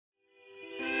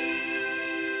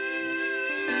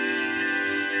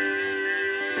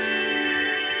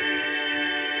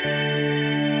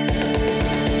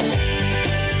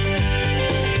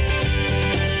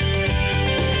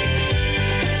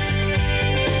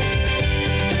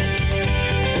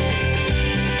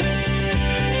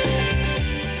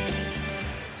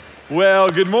Well,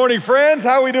 good morning, friends.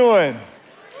 How are we doing?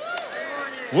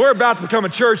 We're about to become a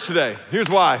church today. Here's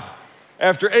why.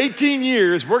 After 18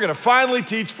 years, we're going to finally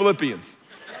teach Philippians.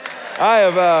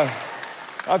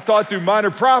 I've taught through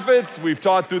minor prophets. We've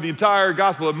taught through the entire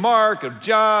Gospel of Mark, of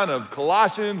John, of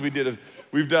Colossians.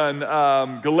 We've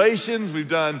done Galatians. We've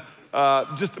done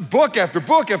just book after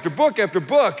book after book after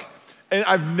book. And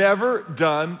I've never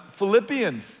done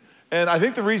Philippians. And I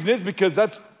think the reason is because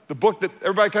that's the book that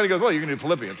everybody kind of goes, well, you're going to do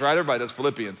Philippians, right? Everybody does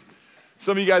Philippians.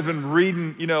 Some of you guys have been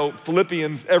reading,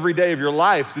 Philippians every day of your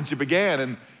life since you began.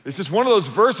 And it's just one of those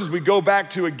verses we go back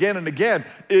to again and again.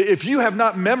 If you have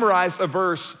not memorized a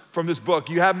verse from this book,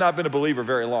 you have not been a believer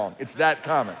very long. It's that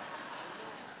common.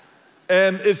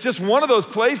 And it's just one of those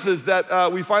places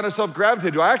that we find ourselves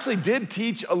gravitated to. I actually did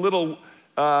teach a little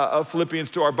of Philippians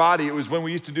to our body. It was when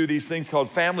we used to do these things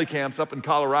called family camps up in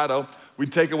Colorado.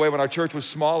 We'd take away, when our church was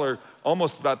smaller,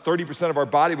 almost about 30% of our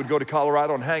body would go to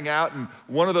Colorado and hang out. And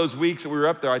one of those weeks that we were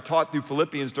up there, I taught through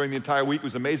Philippians during the entire week. It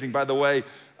was amazing. By the way,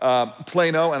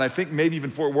 Plano, and I think maybe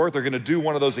even Fort Worth, are going to do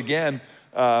one of those again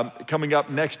coming up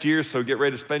next year. So get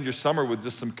ready to spend your summer with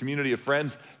just some community of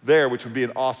friends there, which would be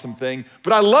an awesome thing.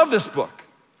 But I love this book.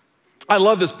 I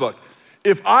love this book.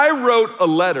 If I wrote a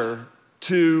letter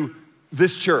to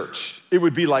this church, it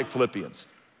would be like Philippians.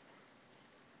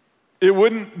 It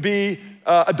wouldn't be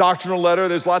a doctrinal letter.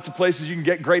 There's lots of places you can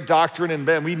get great doctrine, and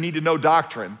man, we need to know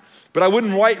doctrine. But I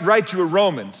wouldn't write you a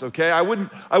Romans, okay? I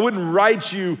wouldn't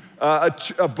write you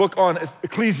a book on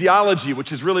ecclesiology,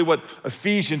 which is really what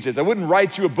Ephesians is. I wouldn't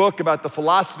write you a book about the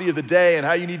philosophy of the day and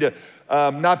how you need to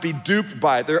not be duped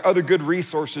by it. There are other good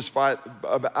resources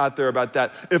out there about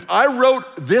that. If I wrote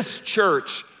this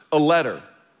church a letter,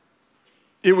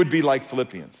 it would be like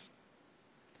Philippians.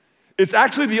 It's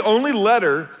actually the only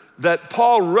letter that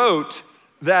Paul wrote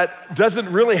that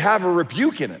doesn't really have a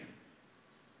rebuke in it.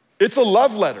 It's a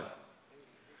love letter.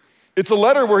 It's a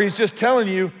letter where he's just telling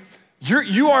you,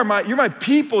 you're my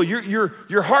people.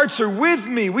 Your hearts are with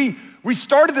me. We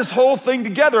started this whole thing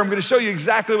together. I'm going to show you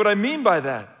exactly what I mean by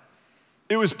that.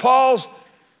 It was Paul's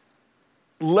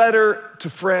letter to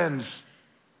friends,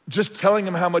 just telling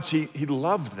them how much he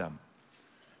loved them.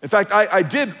 In fact, I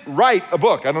did write a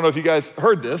book. I don't know if you guys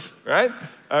heard this, right?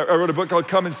 I wrote a book called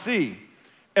Come and See,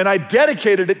 and I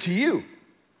dedicated it to you.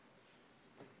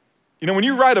 When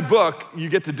you write a book, you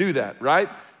get to do that, right?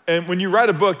 And when you write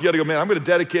a book, you gotta go, man, I'm gonna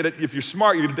dedicate it. If you're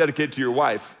smart, you're gonna dedicate it to your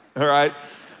wife, all right?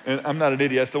 And I'm not an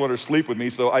idiot, I still want her to sleep with me,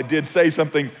 so I did say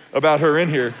something about her in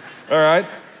here, all right?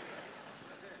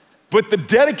 But the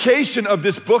dedication of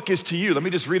this book is to you. Let me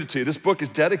just read it to you. This book is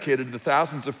dedicated to the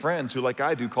thousands of friends who, like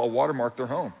I do, call Watermark their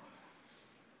home,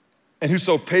 and who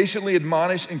so patiently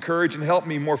admonish, encourage, and help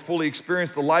me more fully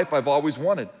experience the life I've always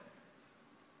wanted.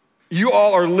 You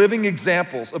all are living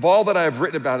examples of all that I have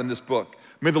written about in this book.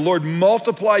 May the Lord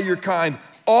multiply your kind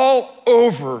all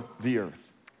over the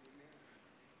earth.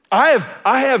 I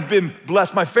have been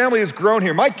blessed. My family has grown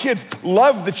here. My kids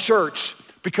love the church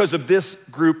because of this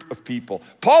group of people.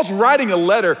 Paul's writing a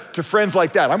letter to friends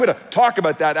like that. I'm gonna talk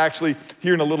about that actually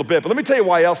here in a little bit, but let me tell you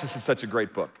why else this is such a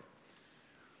great book.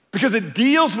 Because it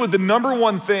deals with the number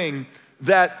one thing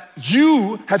that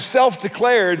you have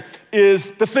self-declared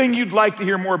is the thing you'd like to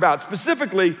hear more about,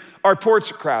 specifically our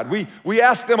porch crowd. We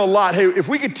ask them a lot, hey, if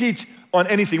we could teach on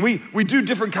anything. We do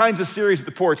different kinds of series at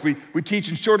the porch. We teach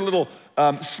in short little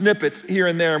snippets here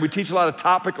and there, and we teach a lot of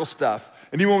topical stuff.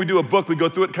 And even when we do a book, we go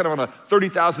through it kind of on a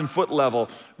 30,000 foot level.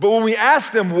 But when we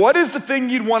ask them, what is the thing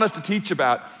you'd want us to teach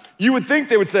about? You would think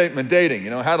they would say, man, dating,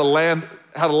 how to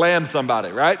land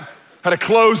somebody, right? How to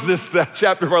close that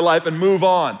chapter of our life and move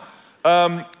on.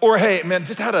 Or hey, man,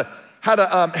 just how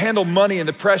to handle money and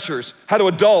the pressures, how to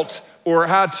adult, or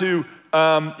how to,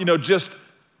 just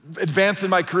advance in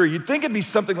my career. You'd think it'd be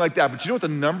something like that, but you know what the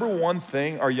number one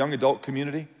thing our young adult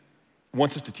community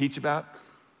wants us to teach about?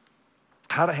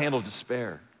 How to handle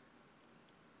despair,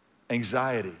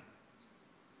 anxiety,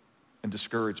 and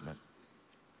discouragement.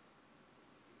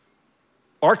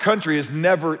 Our country has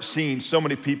never seen so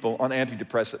many people on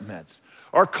antidepressant meds.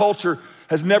 Our culture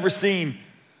has never seen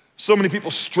so many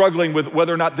people struggling with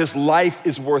whether or not this life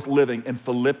is worth living. And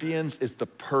Philippians is the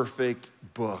perfect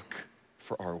book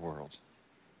for our world.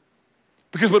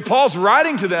 Because what Paul's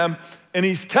writing to them and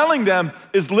he's telling them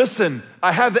is, listen,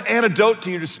 I have the antidote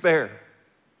to your despair.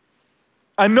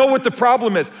 I know what the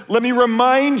problem is. Let me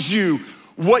remind you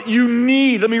what you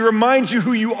need. Let me remind you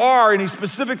who you are. And he's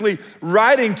specifically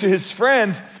writing to his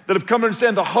friends that have come to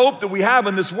understand the hope that we have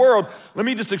in this world. Let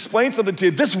me just explain something to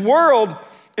you. This world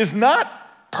is not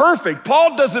perfect.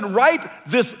 Paul doesn't write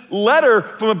this letter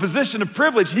from a position of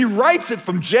privilege. He writes it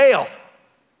from jail.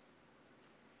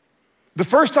 The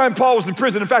first time Paul was in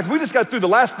prison, in fact, we just got through, the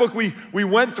last book we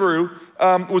went through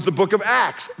was the book of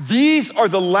Acts. These are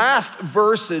the last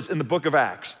verses in the book of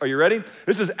Acts. Are you ready?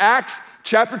 This is Acts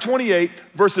chapter 28,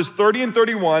 verses 30 and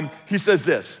 31. He says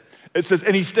this. It says,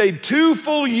 and he stayed 2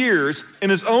 full years in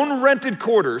his own rented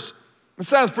quarters. It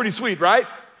sounds pretty sweet, right?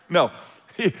 No.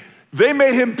 They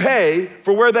made him pay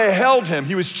for where they held him.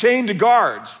 He was chained to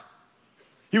guards.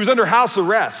 He was under house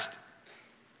arrest.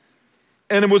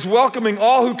 And was welcoming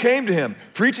all who came to him,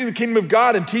 preaching the kingdom of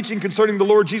God and teaching concerning the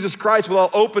Lord Jesus Christ with all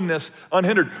openness,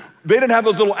 unhindered. They didn't have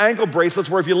those little ankle bracelets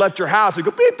where if you left your house, it'd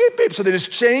go beep, beep, beep. So they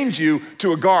just chained you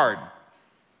to a guard.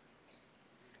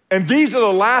 And these are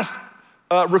the last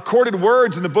recorded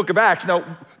words in the book of Acts.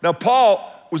 Now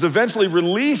Paul was eventually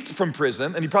released from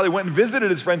prison, and he probably went and visited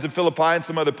his friends in Philippi and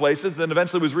some other places, then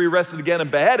eventually was rearrested again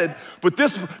and beheaded. But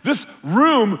this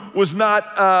room was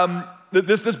not,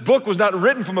 this book was not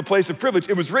written from a place of privilege.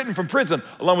 It was written from prison,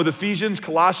 along with Ephesians,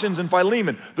 Colossians, and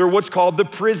Philemon. They're what's called the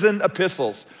prison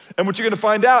epistles. And what you're gonna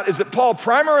find out is that Paul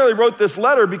primarily wrote this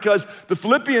letter because the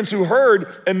Philippians who heard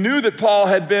and knew that Paul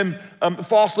had been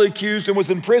falsely accused and was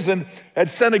in prison had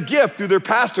sent a gift through their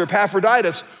pastor,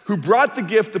 Epaphroditus, who brought the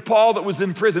gift to Paul that was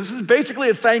in prison. This is basically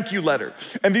a thank you letter.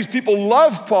 And these people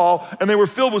loved Paul, and they were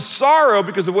filled with sorrow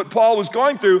because of what Paul was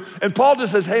going through. And Paul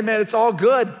just says, hey man, it's all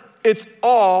good. It's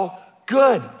all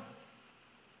good.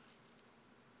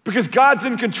 Because God's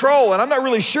in control, and I'm not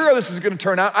really sure how this is gonna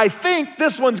turn out. I think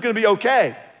this one's gonna be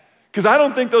okay. Because I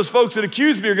don't think those folks that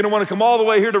accuse me are gonna wanna come all the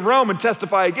way here to Rome and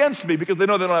testify against me because they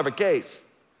know they don't have a case.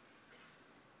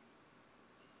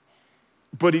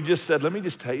 But he just said, let me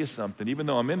just tell you something. Even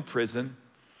though I'm in prison,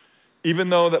 even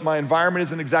though that my environment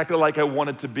isn't exactly like I want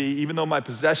it to be, even though my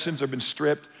possessions have been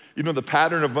stripped, even though the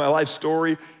pattern of my life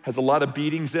story has a lot of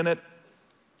beatings in it,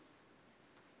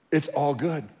 it's all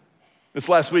good. This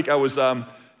last week,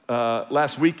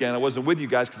 last weekend, I wasn't with you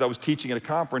guys because I was teaching at a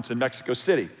conference in Mexico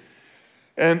City.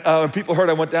 And when people heard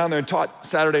I went down there and taught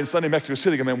Saturday and Sunday in Mexico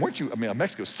City, they go, man,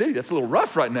 Mexico City, that's a little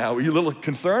rough right now. Were you a little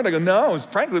concerned? I go, no, I was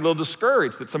frankly a little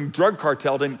discouraged that some drug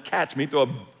cartel didn't catch me, throw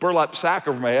a burlap sack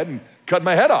over my head and cut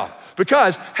my head off.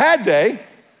 Because had they,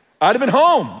 I'd have been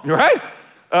home, right?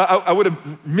 I would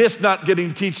have missed not getting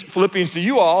to teach Philippians to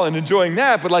you all and enjoying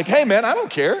that, but like, hey man, I don't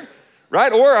care,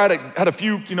 right? Or I'd had a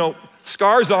few,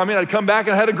 scars on me and I'd come back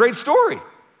and I had a great story.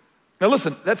 Now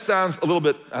listen, that sounds a little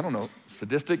bit, I don't know,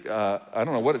 sadistic. I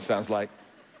don't know what it sounds like.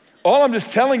 All I'm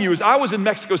just telling you is I was in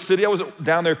Mexico City. I wasn't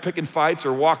down there picking fights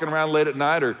or walking around late at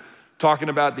night or talking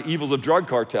about the evils of drug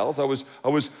cartels. I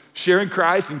was sharing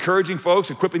Christ, encouraging folks,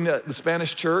 equipping the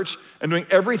Spanish church, and doing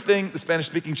everything, the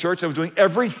Spanish-speaking church, I was doing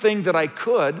everything that I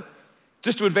could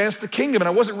just to advance the kingdom, and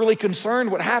I wasn't really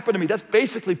concerned what happened to me. That's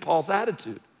basically Paul's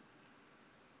attitude.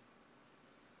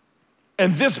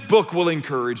 And this book will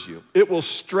encourage you. It will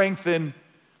strengthen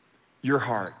your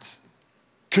heart.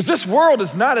 Because this world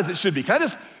is not as it should be. Can I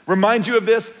just remind you of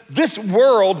this? This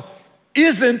world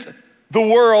isn't the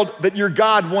world that your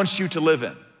God wants you to live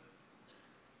in.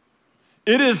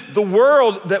 It is the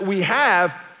world that we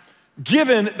have,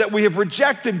 given that we have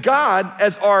rejected God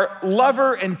as our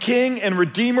lover and king and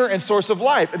redeemer and source of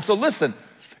life. And so listen,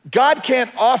 God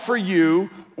can't offer you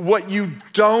what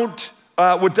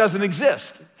doesn't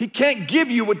exist. He can't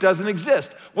give you what doesn't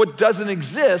exist. What doesn't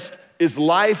exist is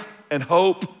life and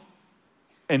hope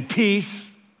and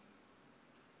peace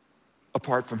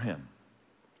apart from him.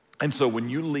 And so when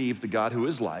you leave the God who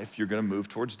is life, you're gonna move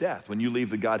towards death. When you leave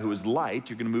the God who is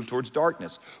light, you're gonna move towards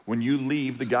darkness. When you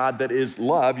leave the God that is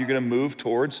love, you're gonna move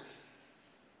towards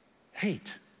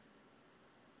hate.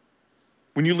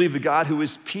 When you leave the God who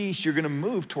is peace, you're gonna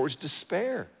move towards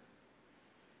despair.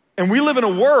 And we live in a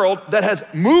world that has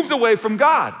moved away from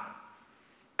God.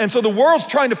 And so the world's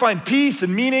trying to find peace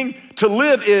and meaning. To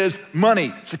live is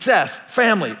money, success,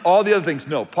 family, all the other things.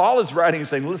 No, Paul is writing and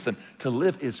saying, listen, to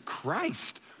live is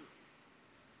Christ.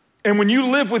 And when you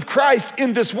live with Christ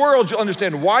in this world, you'll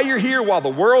understand why you're here, while the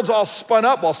world's all spun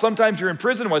up, while sometimes you're in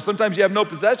prison, while sometimes you have no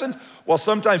possessions, while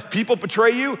sometimes people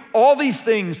betray you. All these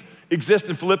things exist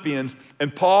in Philippians,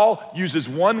 and Paul uses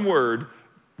one word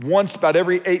once about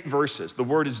every 8 verses. The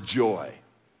word is joy.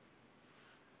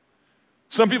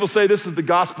 Some people say this is the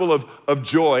gospel of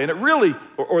joy, and it really,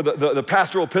 or the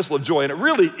pastoral epistle of joy, and it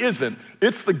really isn't.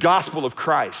 It's the gospel of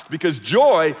Christ, because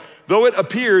joy, though it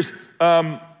appears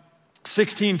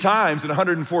 16 times in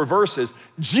 104 verses,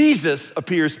 Jesus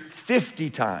appears 50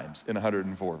 times in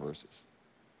 104 verses.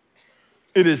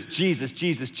 It is Jesus,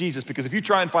 Jesus, Jesus, because if you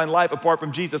try and find life apart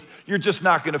from Jesus, you're just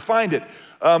not gonna find it.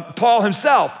 Paul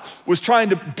himself was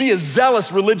trying to be a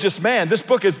zealous religious man. This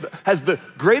book has the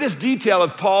greatest detail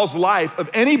of Paul's life of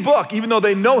any book, even though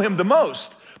they know him the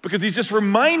most. because he's just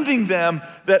reminding them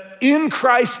that in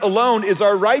Christ alone is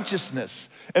our righteousness.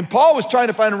 And Paul was trying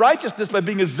to find righteousness by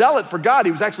being a zealot for God.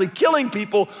 He was actually killing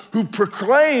people who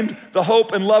proclaimed the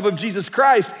hope and love of Jesus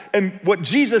Christ. And what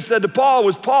Jesus said to Paul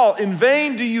was, Paul, in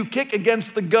vain do you kick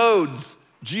against the goads,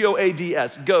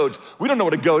 G-O-A-D-S, goads. We don't know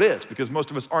what a goad is because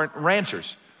most of us aren't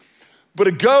ranchers. But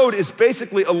a goad is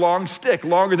basically a long stick,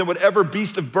 longer than whatever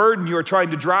beast of burden you are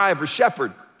trying to drive or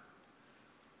shepherd.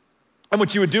 And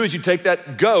what you would do is you take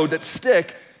that goad, that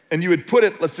stick, and you would put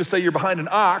it, let's just say you're behind an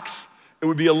ox. It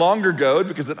would be a longer goad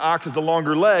because an ox has a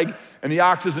longer leg and the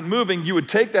ox isn't moving. You would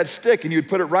take that stick and you would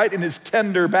put it right in his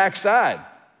tender backside.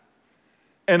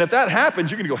 And if that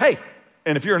happens, you're gonna go, hey.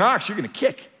 And if you're an ox, you're gonna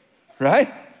kick,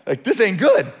 right? Like, this ain't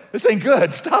good. This ain't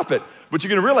good. Stop it. But you're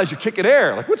gonna realize you're kicking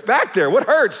air. Like, what's back there? What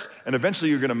hurts? And eventually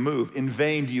you're gonna move. In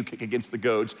vain do you kick against the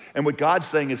goads. And what God's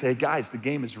saying is, hey, guys, the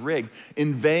game is rigged.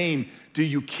 In vain do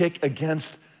you kick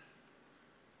against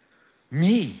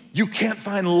me. You can't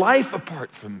find life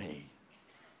apart from me.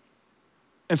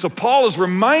 And so Paul is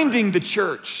reminding the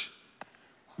church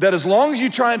that as long as you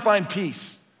try and find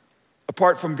peace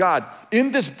apart from God,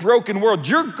 in this broken world,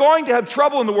 you're going to have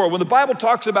trouble in the world. When the Bible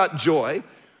talks about joy,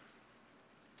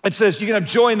 it says you can have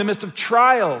joy in the midst of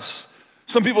trials.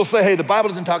 Some people say, hey, the Bible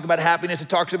doesn't talk about happiness, it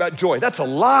talks about joy. That's a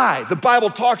lie. The Bible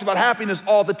talks about happiness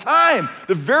all the time.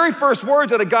 The very first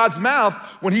words out of God's mouth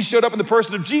when he showed up in the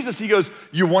person of Jesus, he goes,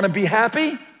 you wanna be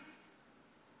happy?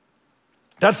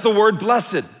 That's the word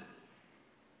blessed.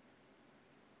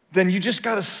 Then you just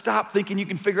gotta stop thinking you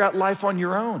can figure out life on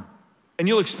your own. And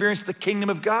you'll experience the kingdom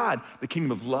of God, the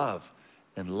kingdom of love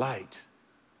and light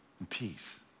and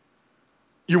peace.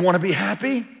 You wanna be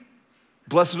happy?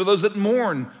 Blessed are those that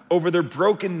mourn over their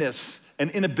brokenness and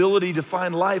inability to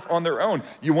find life on their own.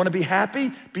 You wanna be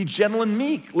happy? Be gentle and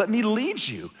meek. Let me lead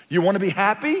you. You wanna be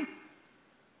happy?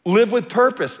 Live with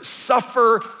purpose.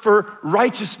 Suffer for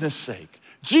righteousness' sake.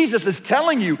 Jesus is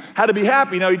telling you how to be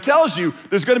happy. Now, he tells you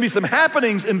there's gonna be some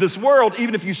happenings in this world,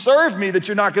 even if you serve me, that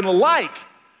you're not gonna like.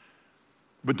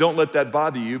 But don't let that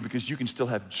bother you because you can still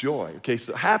have joy. Okay,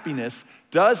 so happiness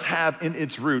does have in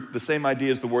its root the same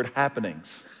idea as the word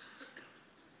happenings.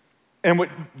 And what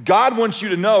God wants you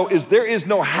to know is there is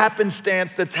no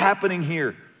happenstance that's happening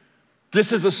here.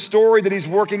 This is a story that he's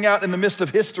working out in the midst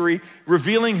of history,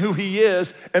 revealing who he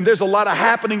is, and there's a lot of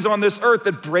happenings on this earth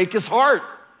that break his heart.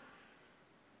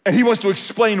 And he wants to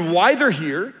explain why they're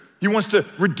here. He wants to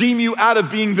redeem you out of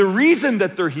being the reason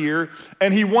that they're here,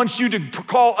 and he wants you to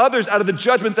call others out of the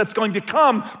judgment that's going to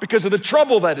come because of the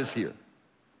trouble that is here.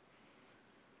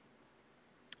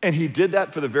 And he did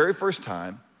that for the very first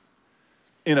time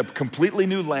in a completely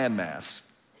new landmass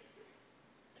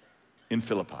in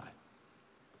Philippi.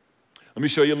 Let me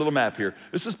show you a little map here.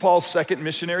 This is Paul's second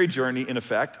missionary journey, in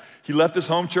effect. He left his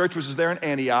home church, which is there in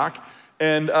Antioch,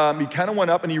 and he kind of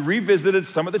went up and he revisited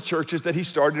some of the churches that he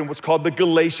started in what's called the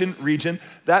Galatian region.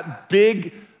 That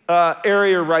big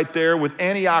area right there with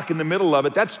Antioch in the middle of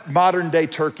it, that's modern day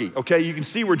Turkey, okay? You can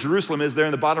see where Jerusalem is there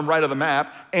in the bottom right of the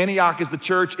map. Antioch is the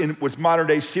church in what's modern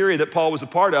day Syria that Paul was a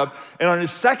part of. And on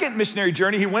his second missionary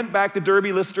journey, he went back to Derbe,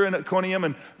 Lystra, and Iconium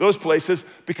and those places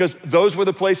because those were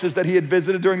the places that he had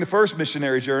visited during the first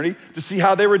missionary journey to see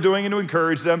how they were doing and to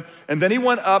encourage them. And then he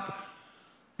went up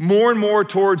more and more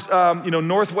towards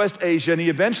Northwest Asia, and he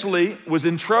eventually was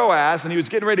in Troas, and he was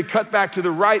getting ready to cut back to the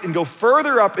right and go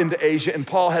further up into Asia, and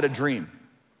Paul had a dream.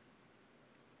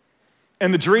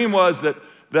 And the dream was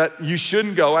that you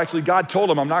shouldn't go. Actually, God told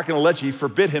him, I'm not gonna let you. He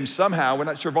forbid him somehow. We're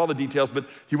not sure of all the details, but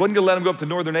he wasn't gonna let him go up to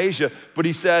northern Asia, but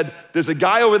he said, there's a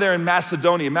guy over there in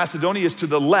Macedonia. Macedonia is to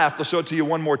the left. I'll show it to you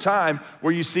one more time,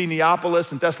 where you see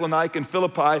Neapolis and Thessalonica and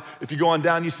Philippi. If you go on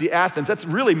down, you see Athens. That's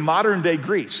really modern day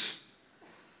Greece.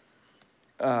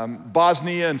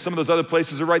 Bosnia and some of those other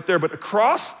places are right there, but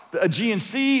across the Aegean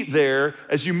Sea there,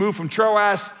 as you move from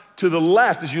Troas to the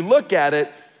left, as you look at it,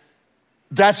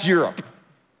 that's Europe.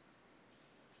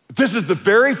 This is the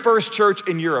very first church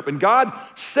in Europe, and God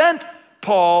sent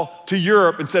Paul to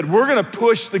Europe and said, we're gonna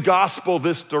push the gospel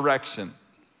this direction.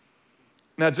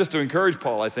 Now, just to encourage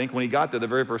Paul, I think, when he got there, the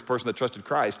very first person that trusted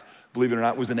Christ, believe it or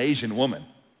not, was an Asian woman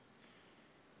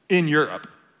in Europe,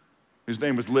 whose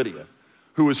name was Lydia,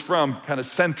 who was from kind of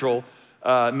central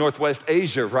Northwest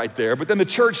Asia right there. But then the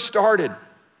church started.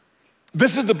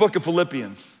 This is the book of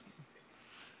Philippians.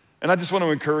 And I just want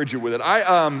to encourage you with it.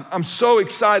 I'm so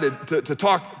excited to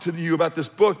talk to you about this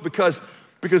book because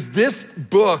this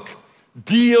book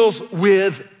deals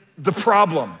with the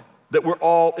problem that we're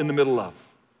all in the middle of.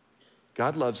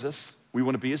 God loves us. We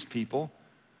want to be his people.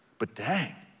 But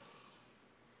dang,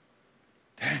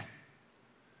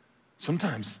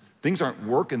 sometimes things aren't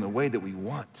working the way that we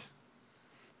want.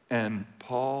 And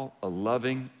Paul, a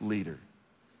loving leader,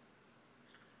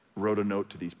 wrote a note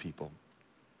to these people.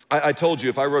 I told you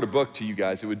if I wrote a book to you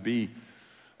guys, it would be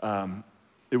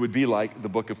like the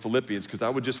book of Philippians, because I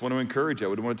would just want to encourage you. I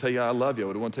would want to tell you I love you. I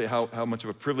would want to tell you how much of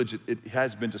a privilege it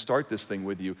has been to start this thing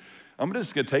with you. I'm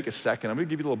just going to take a second. I'm going to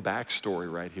give you a little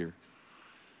backstory right here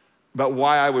about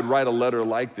why I would write a letter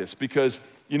like this. Because,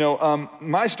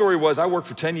 my story was I worked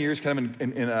for 10 years kind of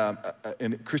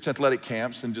in Christian athletic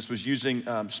camps and just was using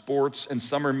sports and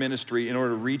summer ministry in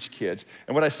order to reach kids.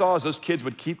 And what I saw is those kids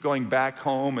would keep going back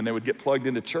home and they would get plugged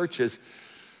into churches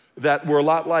that were a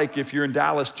lot like, if you're in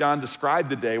Dallas, John described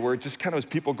the day, where it just kind of was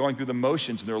people going through the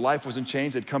motions and their life wasn't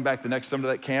changed. They'd come back the next summer to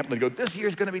that camp and they'd go, this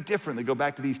year's gonna be different. They'd go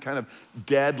back to these kind of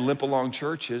dead, limp-along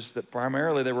churches that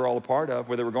primarily they were all a part of,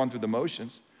 where they were going through the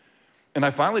motions. And I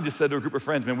finally just said to a group of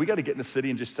friends, man, we got to get in the city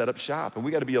and just set up shop. And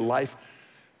we got to be a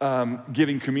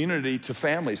life-giving community to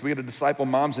families. We got to disciple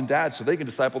moms and dads so they can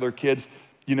disciple their kids,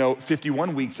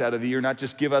 51 weeks out of the year, not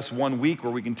just give us 1 week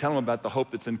where we can tell them about the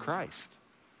hope that's in Christ.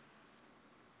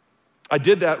 I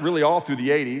did that really all through the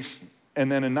 80s. And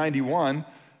then in 91,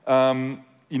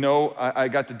 I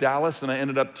got to Dallas and I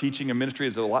ended up teaching a ministry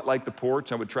that's a lot like the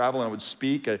Porch. I would travel and I would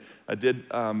speak. I did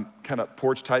kind of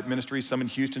Porch type ministry, some in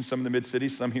Houston, some in the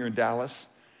mid-cities, some here in Dallas.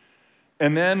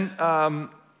 And then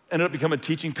ended up becoming a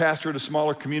teaching pastor at a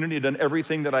smaller community. I'd done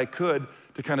everything that I could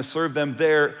to kind of serve them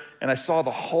there. And I saw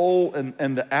the whole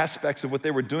and the aspects of what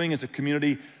they were doing as a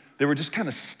community. They were just kind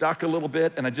of stuck a little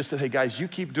bit. And I just said, hey guys, you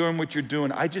keep doing what you're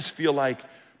doing. I just feel like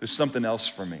there's something else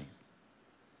for me.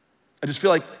 I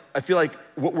feel like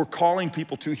what we're calling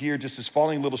people to here just is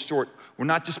falling a little short. We're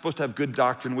not just supposed to have good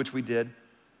doctrine, which we did.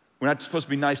 We're not supposed to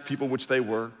be nice people, which they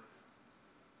were.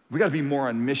 We got to be more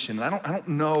on mission. And I don't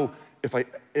know if I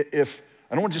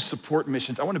don't want to just support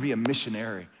missions. I want to be a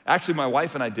missionary. Actually, my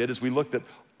wife and I did, as we looked at,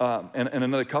 and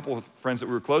another couple of friends that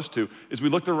we were close to, is we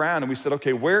looked around and we said,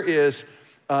 okay, where is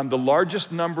the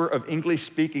largest number of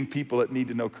English-speaking people that need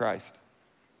to know Christ?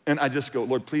 And I just go,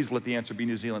 Lord, please let the answer be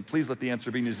New Zealand. Please let the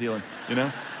answer be New Zealand,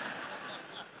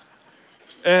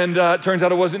 And it turns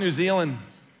out it wasn't New Zealand.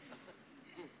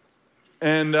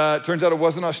 And it turns out it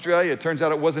wasn't Australia. It turns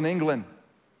out it wasn't England.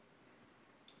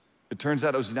 It turns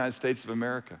out it was the United States of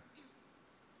America.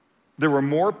 There were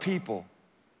more people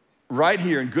right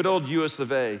here in good old US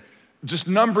of A, just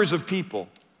numbers of people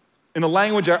in a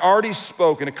language I already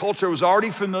spoke, in a culture I was already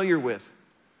familiar with,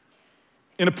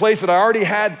 in a place that I already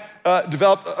had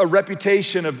developed a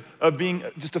reputation of being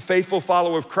just a faithful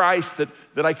follower of Christ,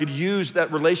 that I could use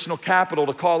that relational capital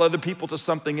to call other people to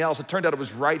something else. It turned out it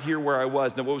was right here where I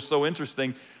was. Now, what was so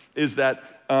interesting is that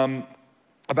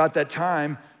about that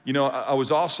time, I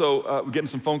was also getting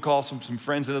some phone calls from some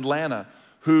friends in Atlanta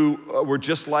who were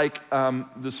just like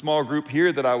the small group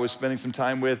here that I was spending some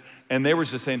time with, and they were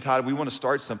just saying, Todd, we want to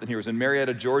start something here. It was in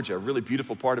Marietta, Georgia, a really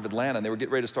beautiful part of Atlanta, and they were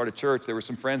getting ready to start a church. There were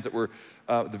some friends that were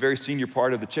the very senior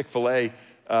part of the Chick-fil-A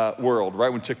world, right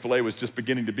when Chick-fil-A was just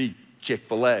beginning to be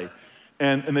Chick-fil-A.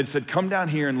 And they said, come down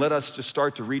here and let us just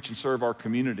start to reach and serve our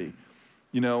community.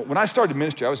 When I started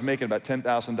ministry, I was making about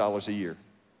 $10,000 a year.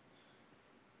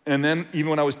 And then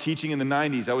even when I was teaching in the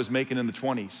 90s, I was making in the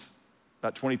 20s.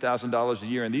 About $20,000 a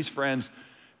year. And these friends,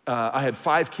 I had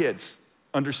 5 kids,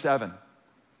 under 7.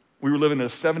 We were living in a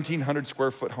 1,700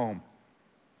 square foot home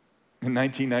in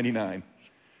 1999.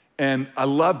 And I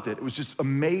loved it. It was just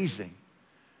amazing.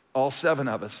 All 7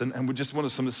 of us. And we just one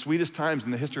of some of the sweetest times in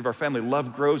the history of our family.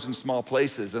 Love grows in small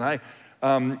places. And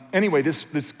anyway,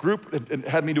 this group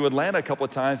had me to Atlanta a couple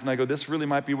of times. And I go, this really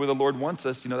might be where the Lord wants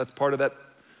us. That's part of that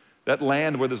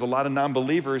land where there's a lot of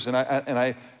non-believers, and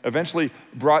I eventually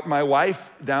brought my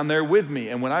wife down there with me.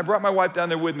 And when I brought my wife down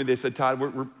there with me, they said, Todd,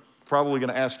 we're probably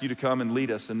gonna ask you to come and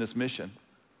lead us in this mission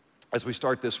as we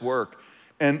start this work.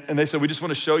 And they said, we just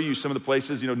wanna show you some of the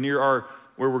places, near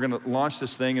where we're gonna launch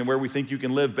this thing and where we think you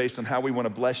can live based on how we wanna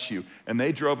bless you. And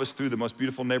they drove us through the most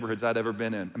beautiful neighborhoods I'd ever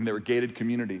been in. I mean, they were gated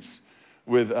communities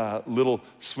with little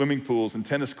swimming pools and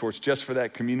tennis courts just for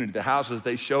that community. The houses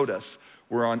they showed us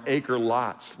were on acre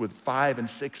lots with 5 and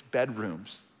 6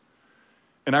 bedrooms.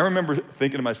 And I remember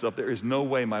thinking to myself, there is no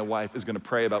way my wife is gonna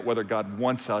pray about whether God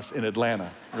wants us in Atlanta,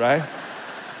 right?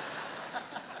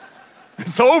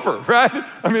 It's over, right?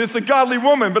 I mean, it's a godly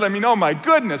woman, but I mean, oh my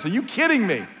goodness, are you kidding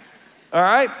me? All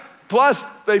right? Plus,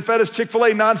 they fed us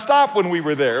Chick-fil-A nonstop when we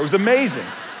were there. It was amazing.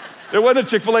 There wasn't a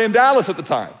Chick-fil-A in Dallas at the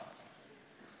time.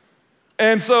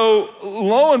 And so,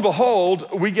 lo and behold,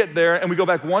 we get there and we go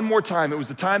back one more time. It was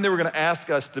the time they were gonna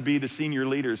ask us to be the senior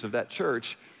leaders of that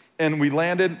church. And we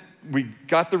landed, we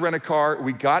got the rent-a-car,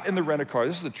 we got in the rent-a-car.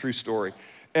 This is a true story.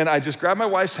 And I just grabbed my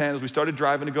wife's hand as we started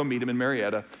driving to go meet him in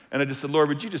Marietta. And I just said, Lord,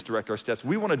 would you just direct our steps?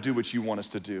 We want to do what you want us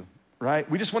to do, right?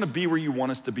 We just want to be where you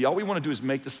want us to be. All we want to do is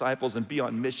make disciples and be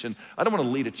on mission. I don't want to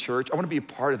lead a church. I want to be a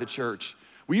part of the church.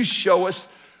 Will you show us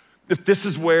if this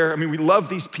is where, we love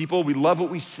these people. We love what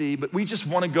we see, but we just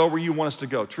want to go where you want us to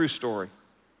go. True story.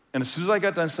 And as soon as I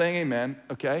got done saying amen,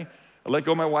 okay, I let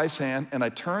go of my wife's hand and I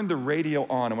turned the radio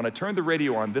on. And when I turned the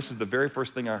radio on, this is the very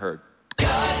first thing I heard.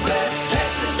 God bless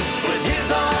Texas with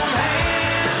his own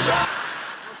hand.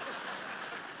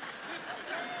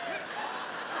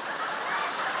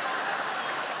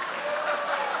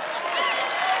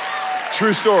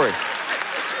 True story.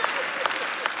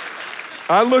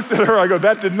 I looked at her, I go,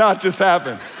 that did not just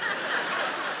happen.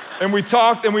 And we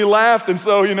talked and we laughed, and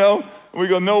so, we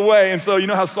go, no way. And so, you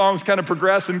know how songs kind of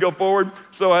progress and go forward?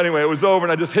 So anyway, it was over,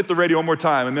 and I just hit the radio one more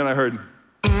time, and then I heard,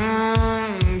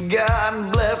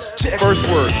 God bless Texas. First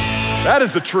word. That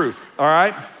is the truth, all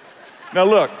right? Now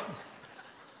look,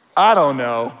 I don't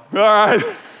know, all right?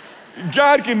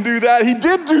 God can do that. He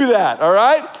did do that, all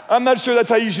right? I'm not sure that's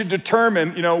how you should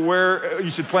determine, where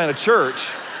you should plant a church.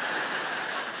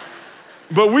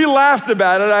 But we laughed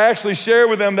about it. I actually shared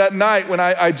with them that night when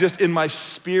I just, in my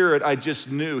spirit, I just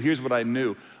knew. Here's what I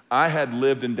knew. I had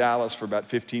lived in Dallas for about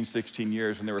 15, 16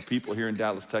 years, and there were people here in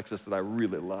Dallas, Texas that I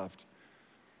really loved.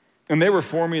 And they were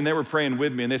for me, and they were praying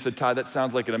with me, and they said, Todd, that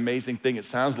sounds like an amazing thing. It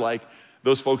sounds like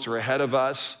those folks are ahead of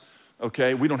us,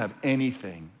 okay? We don't have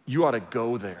anything. You ought to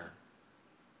go there.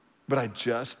 But I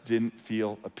just didn't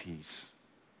feel a peace.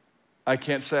 I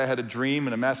can't say I had a dream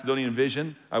and a Macedonian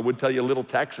vision. I would tell you Little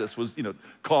Texas was,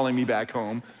 calling me back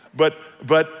home. But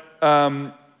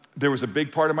there was a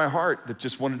big part of my heart that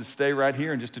just wanted to stay right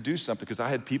here and just to do something because I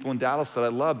had people in Dallas that I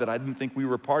loved that I didn't think we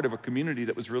were part of a community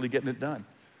that was really getting it done.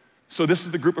 So this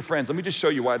is the group of friends. Let me just show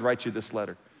you why I'd write you this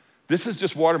letter. This is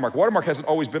just Watermark. Watermark hasn't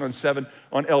always been on 7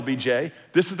 on LBJ.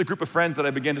 This is the group of friends that I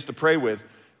began just to pray with.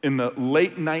 In the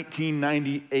late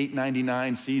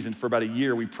 1998-99 season, for about a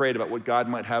year, we prayed about what God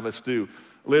might have us do.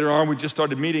 Later on, we just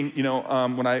started meeting,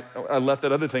 when I left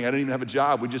that other thing, I didn't even have a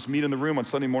job. We'd just meet in the room on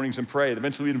Sunday mornings and pray.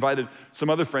 Eventually, we invited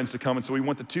some other friends to come, and so we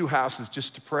went to 2 houses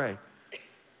just to pray.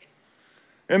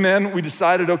 And then we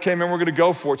decided, okay, man, we're gonna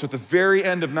go for it. So at the very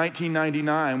end of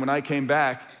 1999, when I came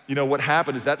back, what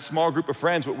happened is that small group of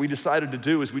friends, what we decided to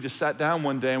do is we just sat down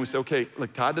one day and we said, okay,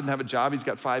 look, Todd doesn't have a job, he's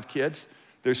got 5 kids.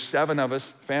 There's 7 of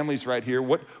us, families right here.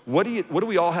 What do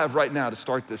we all have right now to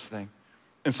start this thing?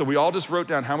 And so we all just wrote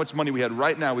down how much money we had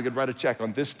right now. We could write a check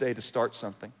on this day to start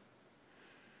something.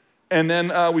 And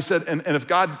then we said, and if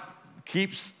God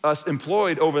keeps us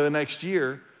employed over the next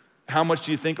year, how much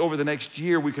do you think over the next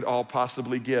year we could all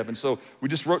possibly give? And so we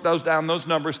just wrote those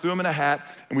numbers, threw them in a hat,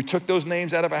 and we took those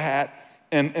names out of a hat,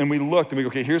 and we looked, and we go,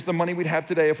 okay, here's the money we'd have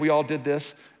today if we all did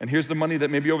this, and here's the money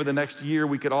that maybe over the next year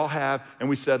we could all have, and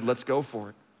we said, let's go for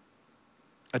it.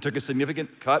 I took a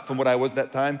significant cut from what I was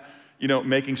that time,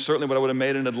 making certainly what I would have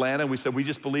made in Atlanta, and we said, we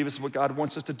just believe this is what God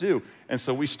wants us to do. And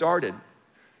so we started.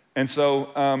 And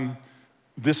so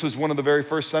this was one of the very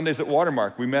first Sundays at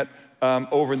Watermark. We met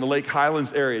over in the Lake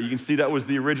Highlands area. You can see that was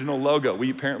the original logo. We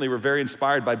apparently were very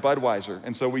inspired by Budweiser,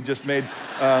 and so we just made...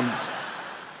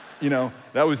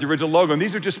 that was the original logo. And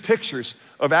these are just pictures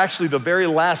of actually the very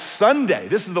last Sunday.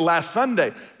 This is the last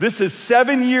Sunday. This is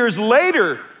 7 years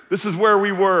later. This is where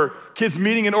we were. Kids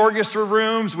meeting in orchestra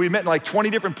rooms. We met in like 20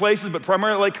 different places, but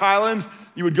primarily Lake Highlands.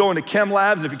 You would go into chem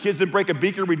labs, and if your kids didn't break a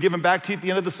beaker, we'd give them back to you at the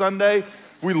end of the Sunday.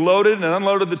 We loaded and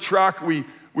unloaded the truck. We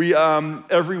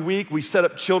every week, we set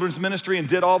up children's ministry and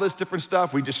did all this different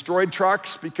stuff. We destroyed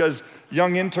trucks because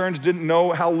young interns didn't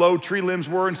know how low tree limbs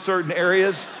were in certain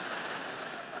areas.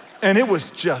 And it was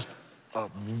just a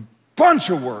bunch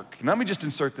of work. And let me just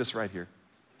insert this right here.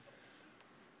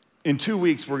 In 2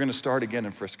 weeks, we're gonna start again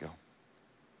in Frisco.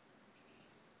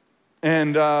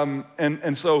 And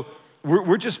so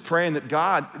we're just praying that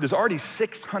God, there's already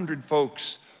 600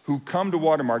 folks who come to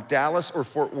Watermark, Dallas or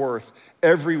Fort Worth,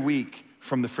 every week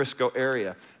from the Frisco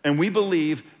area. And we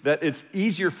believe that it's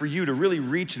easier for you to really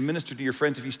reach and minister to your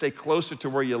friends if you stay closer to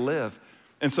where you live.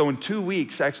 And so in 2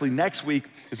 weeks, actually next week,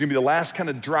 is gonna be the last kind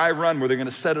of dry run where they're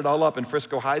gonna set it all up in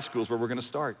Frisco High Schools where we're gonna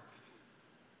start.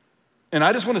 And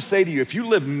I just wanna say to you, if you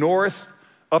live north,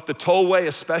 up the tollway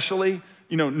especially,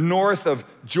 north of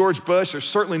George Bush or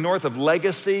certainly north of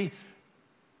Legacy,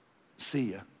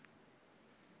 see ya.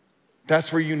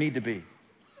 That's where you need to be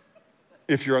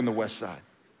if you're on the west side.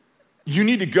 You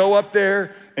need to go up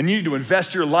there and you need to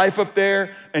invest your life up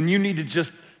there and you need to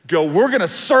just go, we're gonna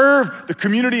serve the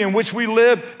community in which we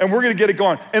live, and we're gonna get it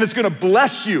going, and it's gonna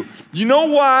bless you. You know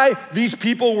why these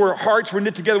hearts were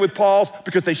knit together with Paul's?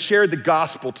 Because they shared the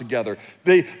gospel together.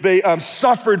 They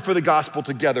suffered for the gospel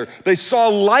together. They saw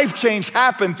life change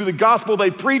happen through the gospel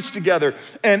they preached together,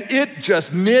 and it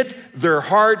just knit their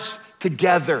hearts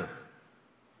together.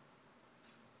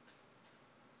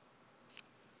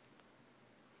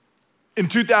 In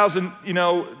 2000,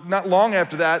 not long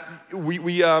after that,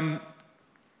 we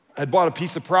had bought a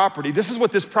piece of property. This is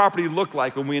what this property looked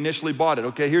like when we initially bought it.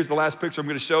 Okay, here's the last picture I'm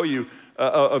gonna show you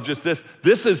of just this.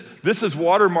 This is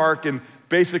Watermark, and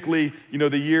basically,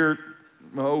 the year,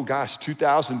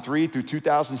 2003 through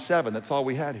 2007. That's all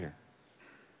we had here.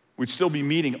 We'd still be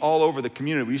meeting all over the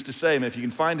community. We used to say, man, if you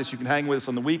can find us, you can hang with us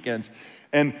on the weekends.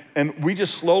 And we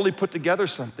just slowly put together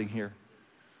something here.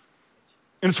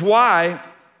 And it's why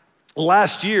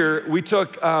last year we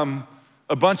took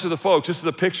a bunch of the folks. This is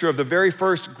a picture of the very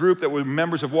first group that were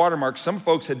members of Watermark. Some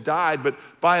folks had died, but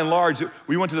by and large,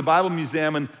 we went to the Bible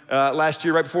Museum and last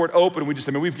year, right before it opened, we just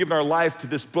said, we've given our life to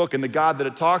this book and the God that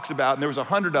it talks about. And there was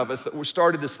 100 of us that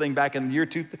started this thing back in the year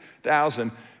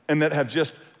 2000 and that have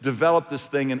just developed this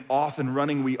thing, and off and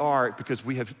running we are because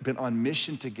we have been on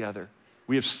mission together.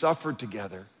 We have suffered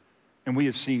together, and we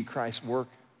have seen Christ work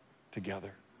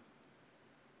together.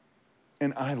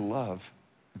 And I love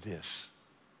this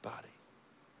body.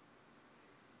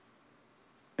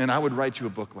 And I would write you a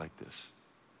book like this.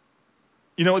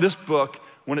 This book,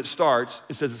 when it starts,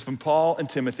 it says it's from Paul and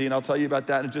Timothy, and I'll tell you about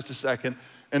that in just a second.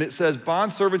 And it says,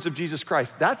 bondservants of Jesus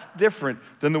Christ. That's different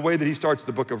than the way that he starts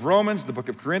the book of Romans, the book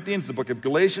of Corinthians, the book of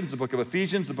Galatians, the book of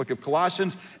Ephesians, the book of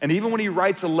Colossians. And even when he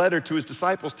writes a letter to his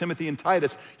disciples, Timothy and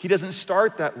Titus, he doesn't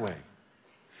start that way.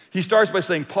 He starts by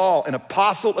saying, Paul, an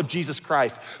apostle of Jesus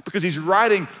Christ, because he's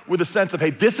writing with a sense of,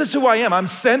 hey, this is who I am. I'm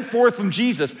sent forth from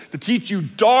Jesus to teach you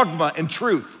dogma and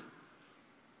truth.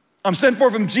 I'm sent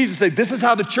forth from Jesus to say, this is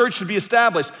how the church should be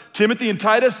established. Timothy and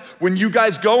Titus, when you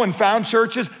guys go and found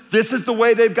churches, this is the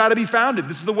way they've got to be founded.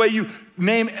 This is the way you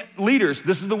name leaders.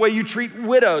 This is the way you treat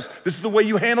widows. This is the way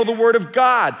you handle the word of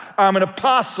God. I'm an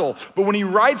apostle. But when he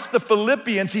writes the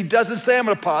Philippians, he doesn't say I'm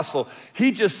an apostle.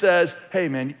 He just says, hey,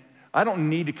 man, I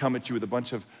don't need to come at you with a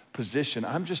bunch of position.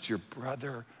 I'm just your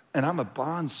brother, and I'm a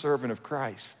bondservant of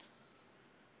Christ.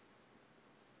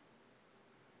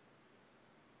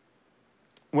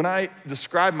 When I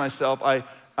describe myself,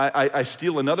 I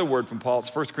steal another word from Paul.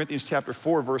 It's 1 Corinthians chapter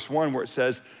 4, verse 1, where it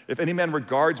says, if any man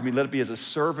regards me, let it be as a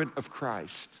servant of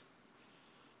Christ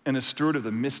and a steward of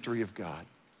the mystery of God.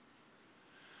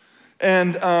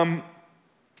 And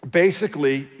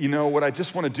basically, what I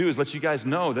just want to do is let you guys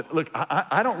know that, look,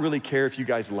 I don't really care if you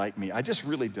guys like me. I just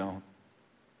really don't.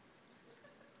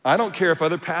 I don't care if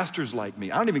other pastors like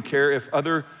me. I don't even care if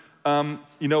other,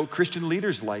 Christian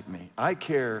leaders like me. I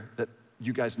care that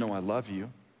you guys know I love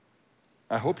you.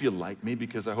 I hope you like me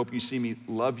because I hope you see me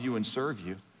love you and serve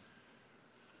you.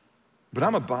 But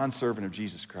I'm a bondservant of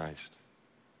Jesus Christ.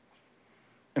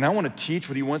 And I want to teach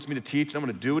what he wants me to teach, and I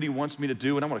want to do what he wants me to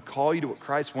do, and I want to call you to what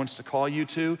Christ wants to call you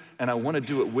to, and I want to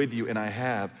do it with you, and I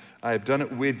have. I have done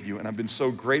it with you, and I've been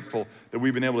so grateful that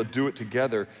we've been able to do it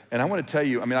together. And I want to tell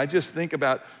you, I just think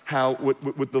about how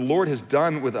what the Lord has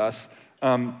done with us.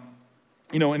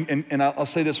 And I'll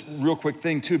say this real quick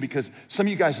thing too, because some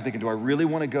of you guys are thinking, do I really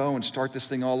want to go and start this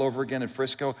thing all over again in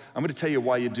Frisco? I'm going to tell you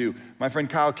why you do. My friend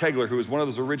Kyle Kegler, who is one of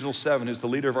those original 7, who's the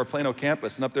leader of our Plano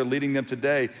campus and up there leading them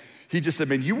today, he just said,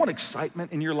 man, you want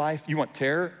excitement in your life? You want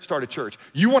terror? Start a church.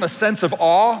 You want a sense of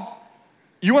awe?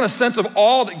 You want a sense of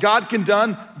all that God can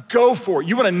do? Go for it.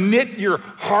 You want to knit your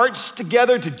hearts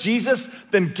together to Jesus?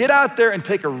 Then get out there and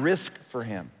take a risk for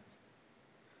him.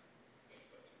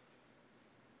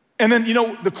 And then,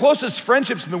 the closest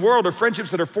friendships in the world are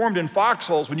friendships that are formed in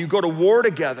foxholes when you go to war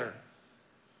together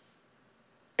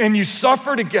and you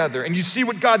suffer together and you see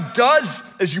what God does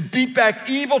as you beat back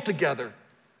evil together.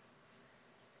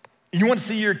 You want to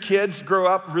see your kids grow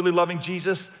up really loving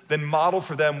Jesus? Then model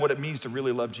for them what it means to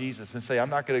really love Jesus and say, I'm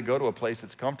not going to go to a place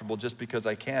that's comfortable just because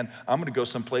I can. I'm going to go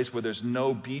someplace where there's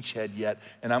no beachhead yet,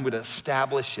 and I'm going to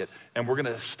establish it. And we're going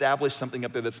to establish something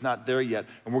up there that's not there yet,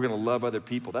 and we're going to love other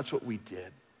people. That's what we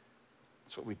did.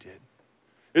 That's what we did.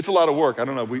 It's a lot of work. I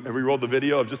don't know, have we rolled the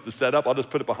video of just the setup? I'll just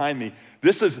put it behind me.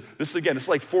 This is again, it's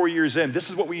like 4 years in. This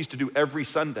is what we used to do every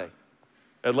Sunday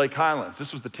at Lake Highlands.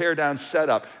 This was the tear down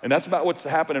setup. And that's about what's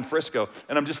happened in Frisco.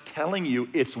 And I'm just telling you,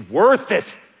 it's worth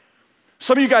it.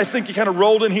 Some of you guys think you kind of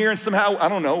rolled in here and somehow, I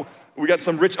don't know, we got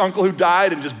some rich uncle who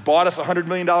died and just bought us a $100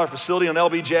 million facility on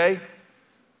LBJ.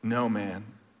 No, man.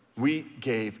 We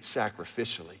gave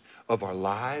sacrificially of our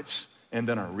lives and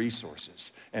then our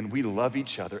resources. And we love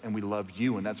each other and we love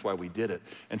you, and that's why we did it.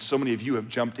 And so many of you have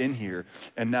jumped in here,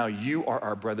 and now you are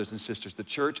our brothers and sisters. The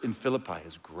church in Philippi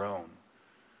has grown,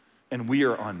 and we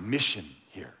are on mission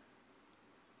here.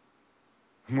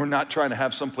 We're not trying to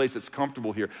have some place that's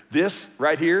comfortable here. This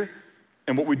right here,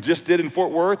 and what we just did in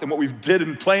Fort Worth, and what we did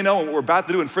in Plano, and what we're about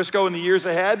to do in Frisco in the years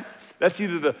ahead, that's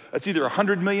either a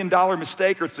 $100 million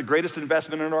mistake or it's the greatest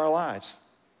investment in our lives.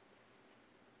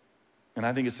 And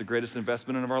I think it's the greatest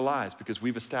investment in our lives because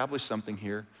we've established something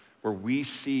here where we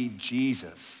see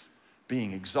Jesus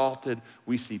being exalted,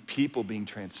 we see people being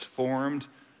transformed,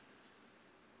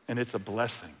 and it's a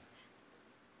blessing.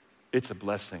 It's a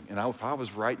blessing. And if I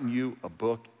was writing you a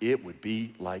book, it would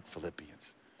be like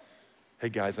Philippians. Hey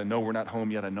guys, I know we're not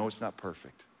home yet. I know it's not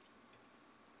perfect.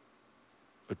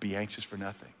 But be anxious for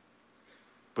nothing.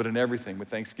 But in everything, with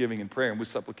thanksgiving and prayer and with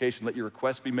supplication, let your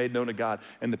requests be made known to God,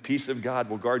 and the peace of God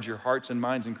will guard your hearts and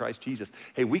minds in Christ Jesus.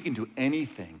 Hey, we can do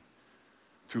anything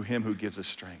through him who gives us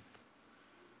strength.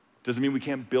 Doesn't mean we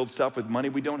can't build stuff with money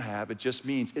we don't have. It just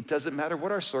means it doesn't matter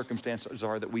what our circumstances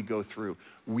are that we go through.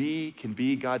 We can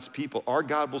be God's people. Our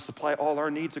God will supply all our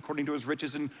needs according to his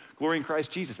riches and glory in Christ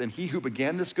Jesus. And he who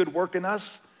began this good work in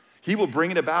us, he will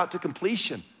bring it about to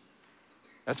completion.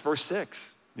 That's verse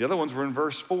 6. The other ones were in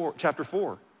chapter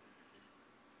 4.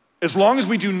 As long as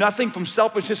we do nothing from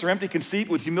selfishness or empty conceit,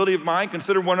 with humility of mind,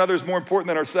 consider one another as more important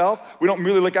than ourselves. We don't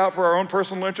merely look out for our own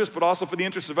personal interests, but also for the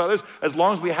interests of others. As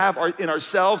long as we have in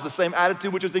ourselves the same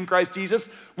attitude which is in Christ Jesus,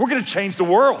 we're gonna change the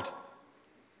world.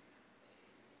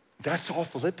 That's all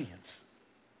Philippians.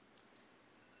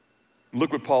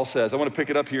 Look what Paul says. I want to pick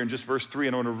it up here in just verse 3,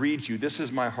 and I want to read you. This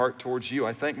is my heart towards you.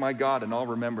 I thank my God in all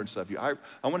remembrance of you. I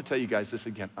want to tell you guys this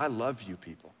again. I love you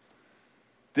people.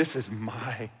 This is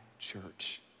my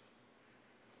church.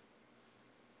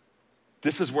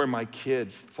 This is where my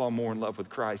kids fall more in love with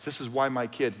Christ. This is why my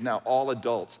kids, now all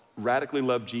adults, radically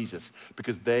love Jesus,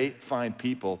 because they find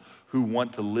people who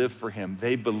want to live for him.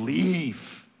 They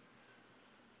believe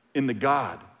in the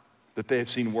God that they have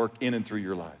seen work in and through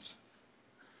your lives.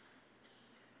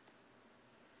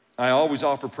 I always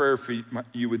offer prayer for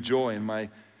you with joy in my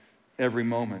every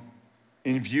moment,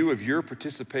 in view of your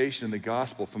participation in the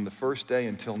gospel from the first day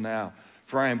until now.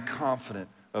 For I am confident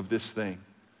of this thing,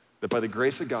 that by the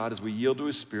grace of God, as we yield to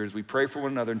his Spirit, as we pray for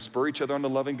one another and spur each other on to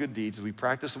loving good deeds, as we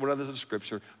practice one another's of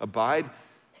Scripture, abide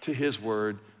to his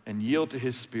word and yield to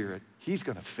his Spirit, he's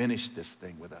gonna finish this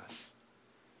thing with us.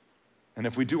 And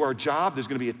if we do our job, there's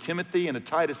gonna be a Timothy and a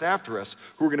Titus after us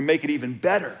who are gonna make it even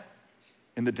better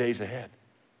in the days ahead.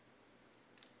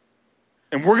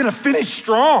 And we're gonna finish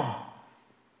strong.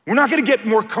 We're not gonna get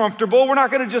more comfortable. We're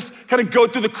not gonna just kind of go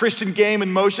through the Christian game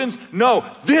and motions. No,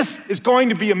 this is going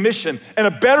to be a mission, and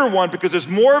a better one, because there's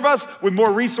more of us with more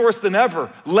resource than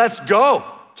ever. Let's go,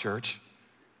 church.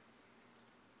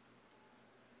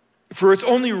 For it's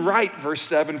only right, verse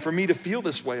 7, for me to feel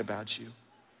this way about you,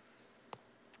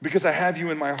 because I have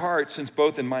you in my heart, since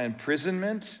both in my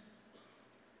imprisonment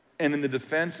and in the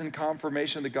defense and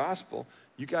confirmation of the gospel,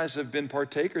 you guys have been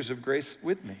partakers of grace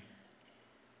with me.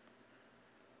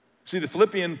 See, the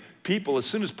Philippian people, as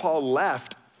soon as Paul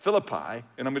left Philippi,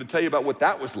 and I'm going to tell you about what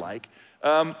that was like,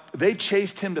 they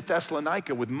chased him to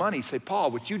Thessalonica with money. Say, Paul,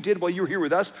 what you did while you were here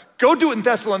with us, go do it in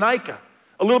Thessalonica.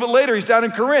 A little bit later, he's down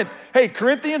in Corinth. Hey,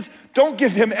 Corinthians, don't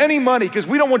give him any money, because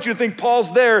we don't want you to think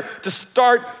Paul's there to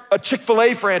start a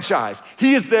Chick-fil-A franchise.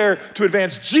 He is there to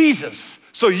advance Jesus.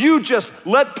 So you just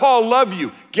let Paul love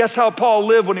you. Guess how Paul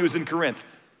lived when he was in Corinth?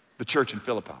 The church in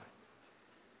Philippi.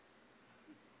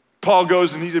 Paul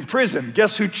goes and he's in prison.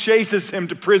 Guess who chases him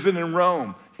to prison in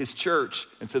Rome? His church,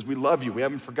 and says, we love you. We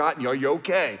haven't forgotten you. Are you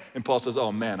okay? And Paul says,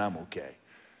 oh man, I'm okay.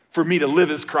 For me to live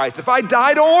is Christ. If I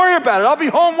die, don't worry about it. I'll be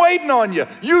home waiting on you.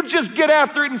 You just get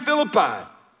after it in Philippi.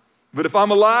 But if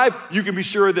I'm alive, you can be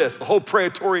sure of this. The whole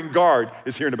Praetorian Guard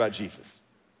is hearing about Jesus.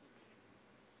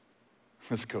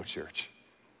 Let's go, church.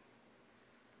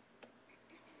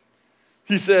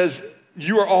 He says,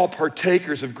 you are all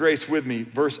partakers of grace with me.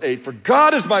 Verse 8, for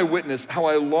God is my witness, how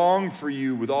I long for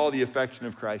you with all the affection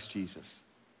of Christ Jesus.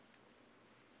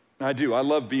 I do. I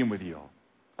love being with you all.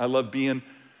 I love being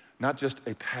not just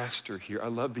a pastor here. I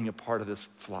love being a part of this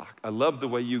flock. I love the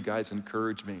way you guys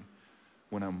encourage me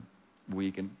when I'm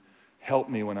weak and help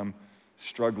me when I'm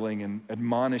struggling and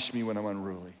admonish me when I'm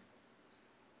unruly.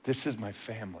 This is my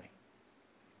family.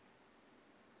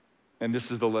 And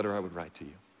this is the letter I would write to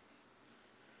you.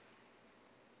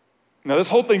 Now, this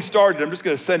whole thing started, I'm just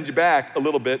going to send you back a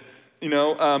little bit.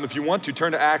 If you want to,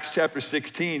 turn to Acts chapter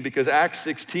 16, because Acts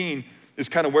 16 is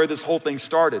kind of where this whole thing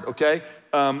started, okay?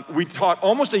 We taught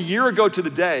almost a year ago to the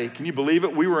day, can you believe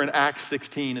it? We were in Acts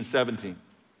 16 and 17.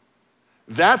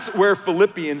 That's where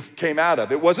Philippians came out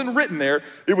of. It wasn't written there.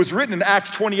 It was written in Acts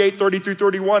 28, 30 through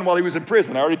 31 while he was in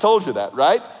prison. I already told you that,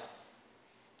 right?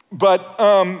 But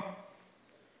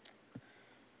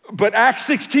Acts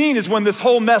 16 is when this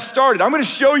whole mess started. I'm gonna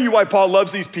show you why Paul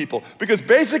loves these people. Because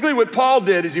basically what Paul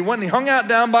did is he went and he hung out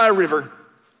down by a river.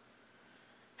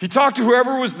 He talked to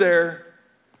whoever was there.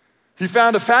 He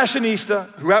found a fashionista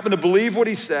who happened to believe what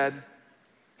he said.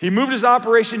 He moved his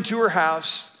operation to her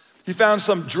house. He found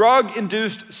some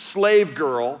drug-induced slave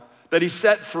girl that he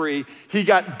set free. He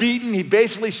got beaten. He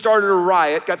basically started a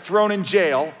riot, got thrown in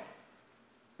jail.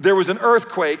 There was an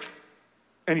earthquake,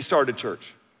 and he started a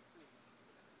church.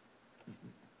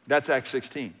 That's Acts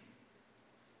 16.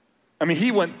 I mean,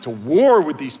 he went to war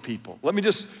with these people. Let me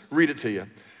just read it to you.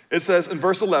 It says in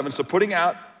verse 11, so putting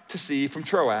out to sea from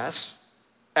Troas,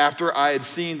 after I had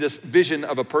seen this vision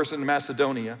of a person in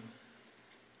Macedonia,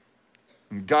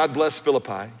 and God bless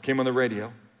Philippi, came on the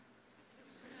radio.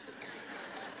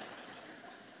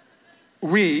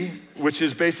 We, which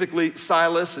is basically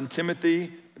Silas and Timothy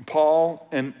and Paul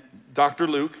and Dr.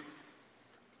 Luke,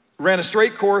 ran a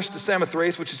straight course to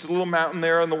Samothrace, which is a little mountain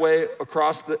there on the way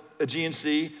across the Aegean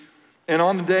Sea. And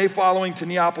on the day following to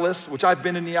Neapolis, which I've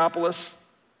been in Neapolis,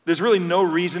 there's really no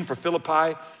reason for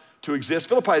Philippi to exist.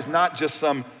 Philippi is not just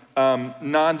some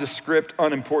nondescript,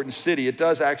 unimportant city. It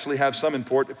does actually have some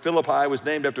import. Philippi was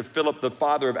named after Philip, the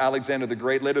father of Alexander the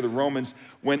Great. Later, the Romans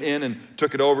went in and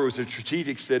took it over. It was a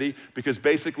strategic city because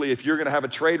basically, if you're going to have a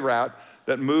trade route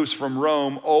that moves from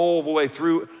Rome all the way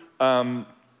through,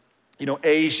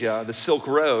 Asia, the Silk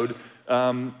Road,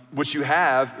 what you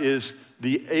have is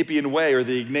the Appian Way or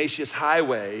the Ignatius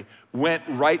Highway went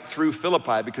right through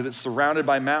Philippi because it's surrounded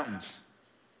by mountains.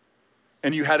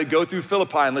 And you had to go through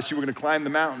Philippi unless you were going to climb the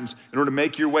mountains in order to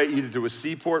make your way either to a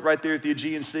seaport right there at the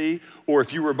Aegean Sea, or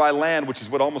if you were by land, which is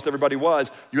what almost everybody was,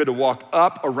 you had to walk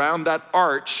up around that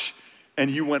arch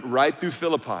and you went right through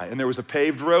Philippi. And there was a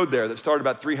paved road there that started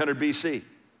about 300 BC.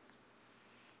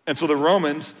 And so the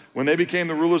Romans, when they became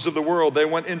the rulers of the world, they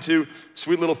went into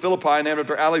sweet little Philippi named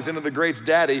after Alexander the Great's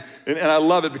daddy. And I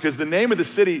love it because the name of the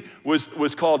city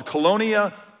was called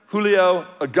Colonia Julio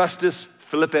Augustus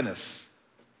Philippiensis.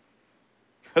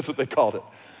 That's what they called it.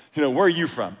 Where are you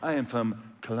from? I am from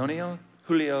Colonia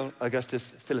Julio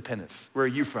Augustus Philippiensis. Where are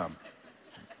you from?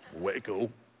 Waco,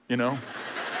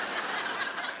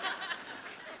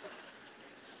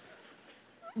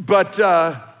 But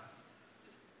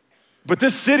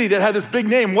this city that had this big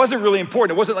name wasn't really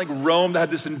important. It wasn't like Rome that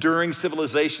had this enduring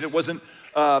civilization. It wasn't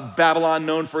Babylon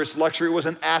known for its luxury. It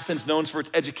wasn't Athens known for its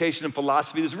education and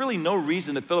philosophy. There's really no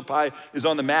reason that Philippi is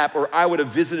on the map, or I would have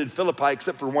visited Philippi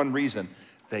except for one reason.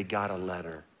 They got a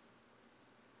letter.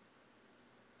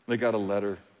 They got a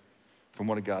letter from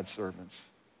one of God's servants.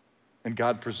 And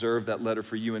God preserved that letter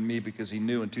for you and me because he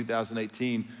knew in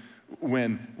 2018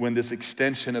 when this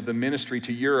extension of the ministry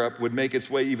to Europe would make its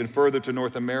way even further to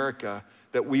North America,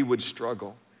 that we would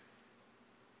struggle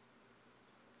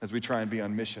as we try and be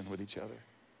on mission with each other.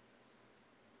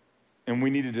 And we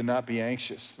needed to not be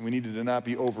anxious. We needed to not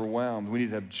be overwhelmed. We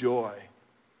needed to have joy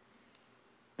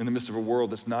in the midst of a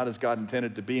world that's not as God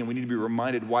intended to be, and we need to be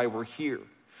reminded why we're here.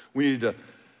 We needed to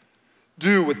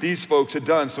do what these folks had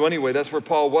done. So anyway, that's where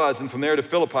Paul was. And from there to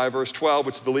Philippi, verse 12,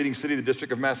 which is the leading city of the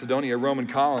district of Macedonia, a Roman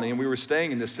colony. And we were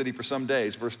staying in this city for some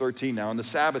days. Verse 13 now, on the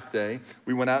Sabbath day,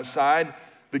 we went outside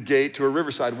the gate to a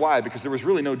riverside. Why? Because there was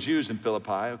really no Jews in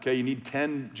Philippi, okay? You need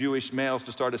 10 Jewish males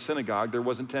to start a synagogue. There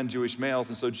wasn't 10 Jewish males.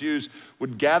 And so Jews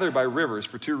would gather by rivers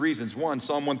for two reasons. One,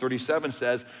 Psalm 137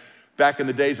 says, back in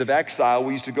the days of exile,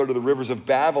 we used to go to the rivers of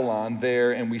Babylon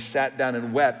there, and we sat down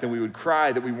and wept, and we would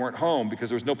cry that we weren't home because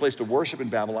there was no place to worship in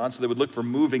Babylon, so they would look for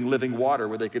moving, living water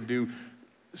where they could do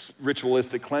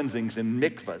ritualistic cleansings in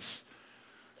mikvahs.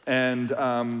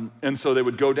 And so they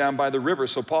would go down by the river.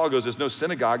 So Paul goes, there's no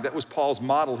synagogue. That was Paul's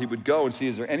model. He would go and see,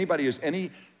 is there anybody who has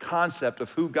any concept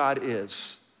of who God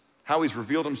is, how he's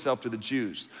revealed himself to the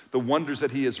Jews, the wonders that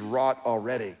he has wrought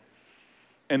already,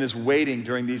 and is waiting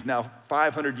during these now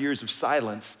 500 years of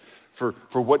silence for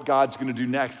what God's gonna do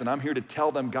next. And I'm here to tell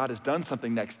them God has done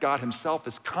something next. God himself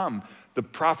has come. The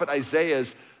prophet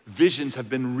Isaiah's visions have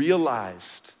been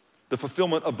realized. The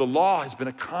fulfillment of the law has been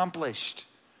accomplished.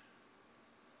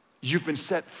 You've been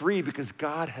set free because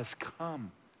God has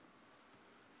come.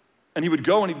 And he would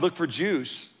go and he'd look for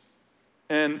Jews.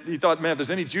 And he thought, man, if there's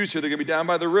any Jews here, they're gonna be down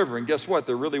by the river. And guess what?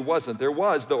 There really wasn't. There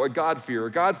was, though, a God-fearer.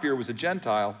 A God-fearer was a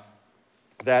Gentile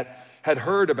that had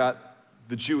heard about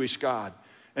the Jewish God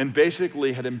and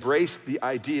basically had embraced the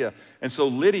idea. And so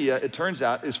Lydia, it turns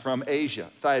out, is from Asia,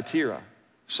 Thyatira,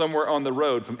 somewhere on the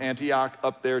road from Antioch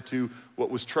up there to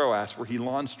what was Troas, where he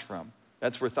launched from.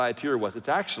 That's where Thyatira was. It's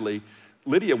actually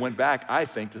Lydia went back, I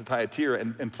think, to Thyatira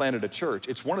and planted a church.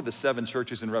 It's one of the 7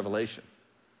 churches in Revelation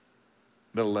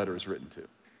that a letter is written to.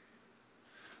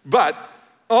 But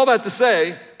all that to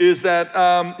say is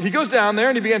that he goes down there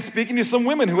and he began speaking to some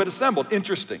women who had assembled.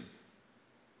 Interesting,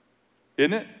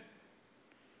 isn't it?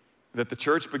 That the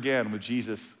church began with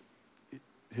Jesus,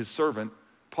 his servant,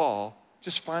 Paul,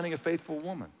 just finding a faithful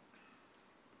woman.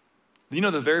 You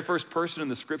know the very first person in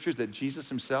the scriptures that Jesus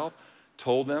himself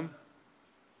told them,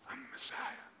 I'm the Messiah?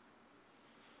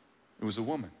 It was a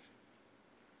woman.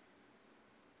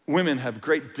 Women have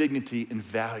great dignity and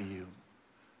value.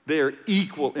 They are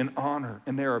equal in honor,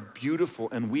 and they are beautiful,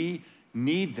 and we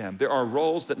need them. There are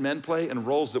roles that men play and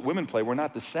roles that women play. We're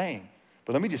not the same.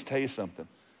 But let me just tell you something.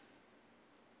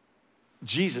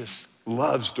 Jesus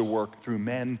loves to work through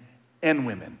men and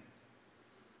women.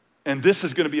 And this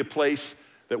is going to be a place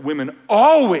that women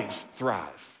always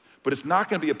thrive. But it's not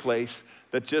going to be a place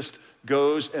that just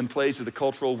goes and plays with the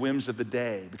cultural whims of the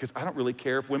day, because I don't really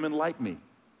care if women like me.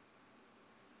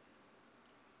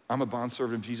 I'm a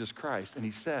bondservant of Jesus Christ. And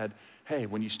he said, hey,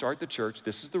 when you start the church,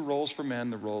 this is the roles for men,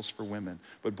 the roles for women.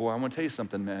 But boy, I want to tell you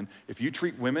something, men. If you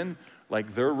treat women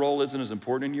like their role isn't as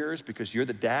important in yours because you're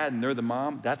the dad and they're the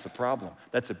mom, that's a problem.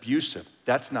 That's abusive.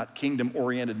 That's not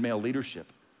kingdom-oriented male leadership.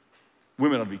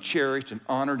 Women ought to be cherished and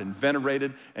honored and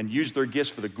venerated and use their gifts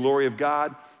for the glory of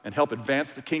God and help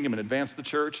advance the kingdom and advance the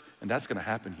church. And that's going to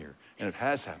happen here. And it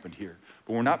has happened here.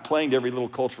 But we're not playing to every little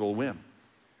cultural whim.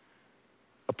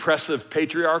 Oppressive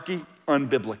patriarchy,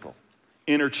 unbiblical.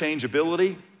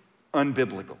 Interchangeability,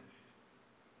 unbiblical.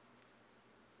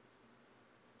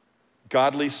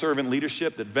 Godly servant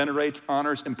leadership that venerates,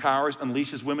 honors, empowers,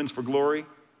 unleashes women for glory,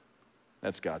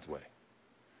 that's God's way.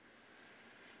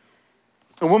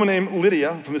 A woman named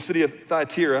Lydia from the city of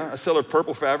Thyatira, a seller of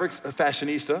purple fabrics, a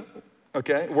fashionista,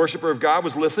 okay, a worshiper of God,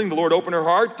 was listening. The Lord opened her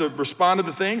heart to respond to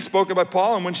the things spoken by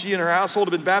Paul, and when she and her household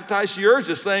had been baptized, she urged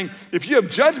us, saying, if you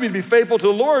have judged me to be faithful to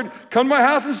the Lord, come to my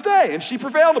house and stay. And she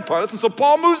prevailed upon us, and so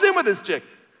Paul moves in with this chick.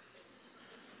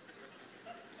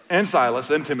 And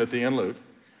Silas, and Timothy, and Luke.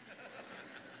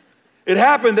 It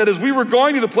happened that as we were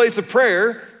going to the place of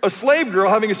prayer, a slave girl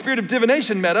having a spirit of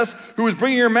divination met us, who was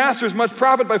bringing her masters much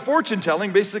profit by fortune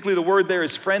telling. Basically, the word there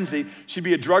is frenzy. She'd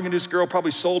be a drug-induced girl,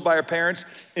 probably sold by her parents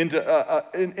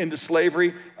into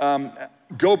slavery.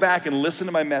 Go back and listen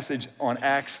to my message on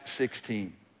Acts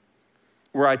 16,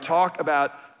 where I talk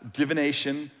about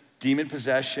divination, demon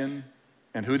possession,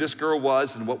 and who this girl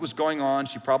was and what was going on.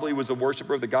 She probably was a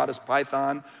worshiper of the goddess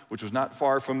Python, which was not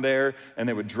far from there, and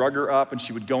they would drug her up and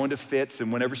she would go into fits,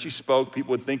 and whenever she spoke,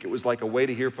 people would think it was like a way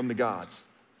to hear from the gods.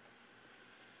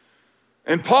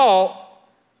 And Paul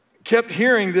kept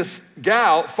hearing this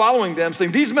gal following them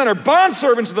saying, these men are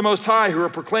bondservants of the Most High who are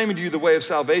proclaiming to you the way of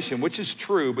salvation, which is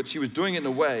true, but she was doing it in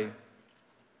a way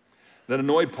that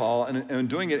annoyed Paul and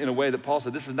doing it in a way that Paul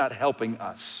said, this is not helping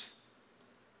us.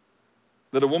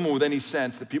 That a woman with any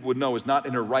sense that people would know is not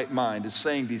in her right mind is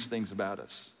saying these things about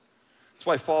us. That's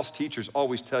why false teachers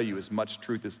always tell you as much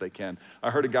truth as they can.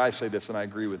 I heard a guy say this, and I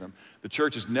agree with him. The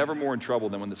church is never more in trouble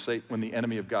than when the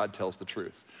enemy of God tells the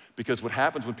truth. Because what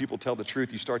happens when people tell the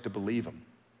truth, you start to believe them.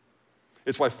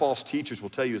 It's why false teachers will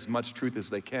tell you as much truth as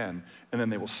they can, and then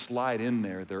they will slide in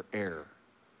there their error.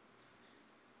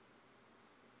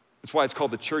 That's why it's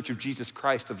called the Church of Jesus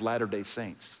Christ of Latter-day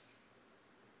Saints.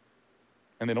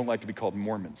 And they don't like to be called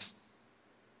Mormons.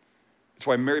 It's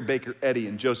why Mary Baker Eddy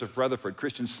and Joseph Rutherford,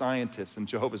 Christian Scientists and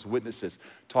Jehovah's Witnesses,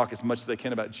 talk as much as they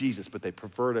can about Jesus, but they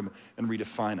pervert him and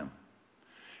redefine him.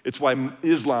 It's why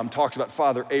Islam talks about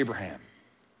Father Abraham.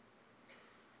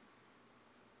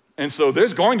 And so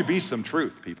there's going to be some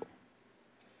truth, people,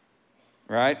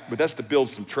 right? But that's to build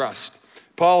some trust.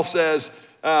 Paul says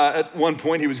at one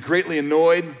point he was greatly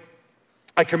annoyed.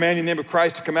 I command you in the name of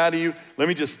Christ to come out of you. Let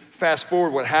me just fast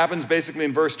forward what happens. Basically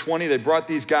in verse 20, they brought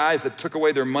these guys that took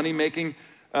away their money-making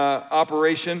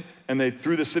operation, and they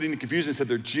threw the city into confusion and said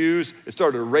they're Jews. It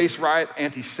started a race riot.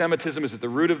 Anti-Semitism is at the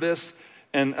root of this.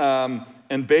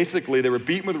 And basically they were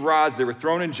beaten with rods. They were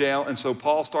thrown in jail. And so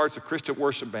Paul starts a Christian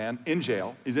worship band in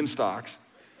jail. He's in stocks.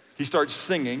 He starts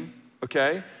singing,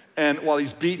 okay? And while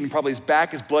he's beaten, probably his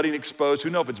back is bloody and exposed. Who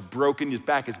knows if it's broken? His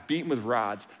back is beaten with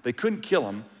rods. They couldn't kill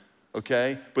him.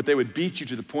 Okay, but they would beat you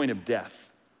to the point of death.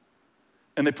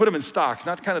 And they put them in stocks,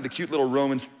 not kind of the cute little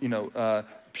Roman,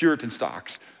 Puritan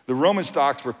stocks. The Roman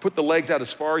stocks were put the legs out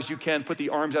as far as you can, put the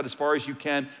arms out as far as you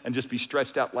can, and just be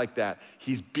stretched out like that.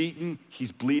 He's beaten,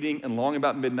 he's bleeding, and long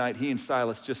about midnight, he and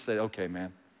Silas just said, okay,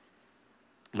 man,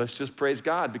 let's just praise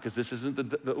God because this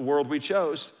isn't the world we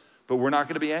chose, but we're not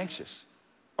gonna be anxious.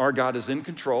 Our God is in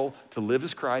control. To live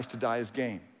as Christ, to die as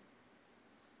gain.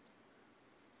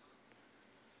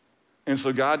 And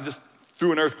so God just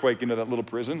threw an earthquake into that little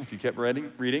prison, if you kept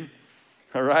reading,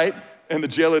 all right? And the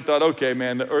jailer thought, okay,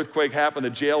 man, the earthquake happened, the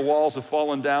jail walls have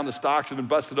fallen down, the stocks have been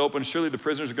busted open, surely the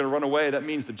prisoners are gonna run away. That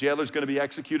means the jailer's gonna be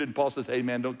executed. And Paul says, hey,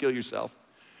 man, don't kill yourself.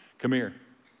 Come here.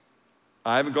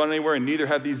 I haven't gone anywhere, and neither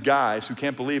have these guys who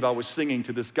can't believe I was singing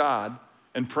to this God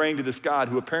and praying to this God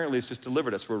who apparently has just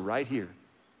delivered us. We're right here.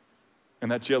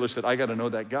 And that jailer said, I gotta know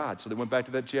that God. So they went back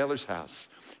to that jailer's house.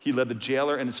 He led the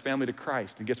jailer and his family to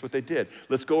Christ. And guess what they did?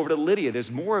 Let's go over to Lydia.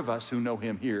 There's more of us who know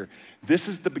him here. This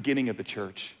is the beginning of the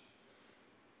church.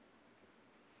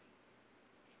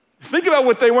 Think about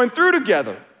what they went through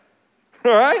together,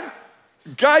 all right?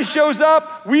 Guy shows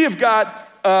up. We've got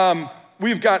a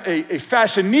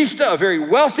fashionista, a very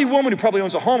wealthy woman who probably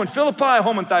owns a home in Philippi, a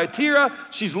home in Thyatira.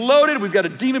 She's loaded. We've got a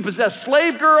demon-possessed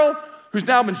slave girl who's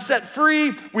now been set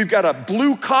free. We've got a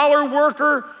blue-collar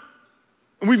worker.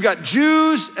 And we've got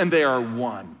Jews, and they are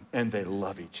one, and they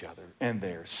love each other, and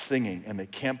they're singing, and they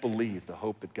can't believe the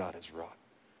hope that God has wrought.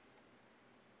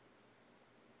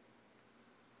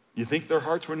 You think their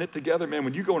hearts were knit together? Man,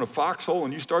 when you go in a foxhole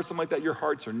and you start something like that, your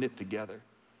hearts are knit together.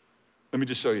 Let me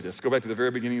just show you this. Go back to the very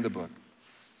beginning of the book.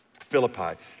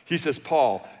 Philippi. He says,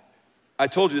 Paul, I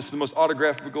told you this is the most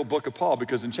autographical book of Paul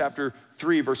because in chapter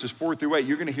 3, verses 4 through 8,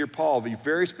 you're gonna hear Paul be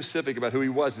very specific about who he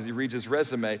was as he reads his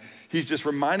resume. He's just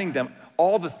reminding them,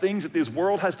 all the things that this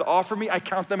world has to offer me, I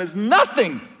count them as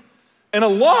nothing and a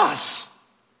loss.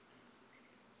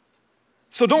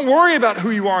 So don't worry about who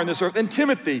you are on this earth. And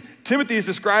Timothy is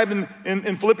described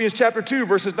in Philippians chapter 2,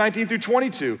 verses 19 through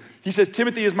 22. He says,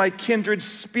 Timothy is my kindred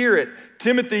spirit.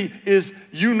 Timothy is,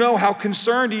 you know how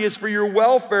concerned he is for your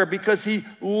welfare because he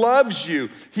loves you.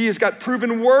 He has got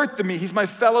proven worth to me. He's my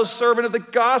fellow servant of the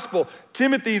gospel.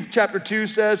 Timothy, chapter 2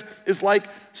 says, is like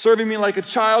serving me like a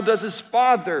child does his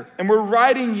father. And we're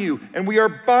writing you, and we are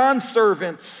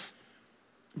bondservants.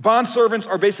 Bondservants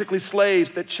are basically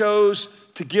slaves that chose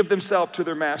to give themselves to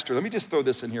their master. Let me just throw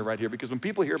this in here right here, because when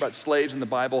people hear about slaves in the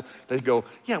Bible, they go,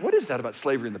 yeah, what is that about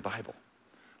slavery in the Bible?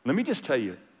 Let me just tell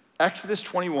you, Exodus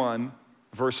 21,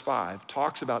 verse 5,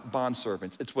 talks about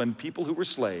bondservants. It's when people who were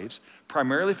slaves,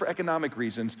 primarily for economic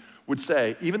reasons, would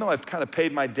say, even though I've kind of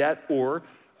paid my debt or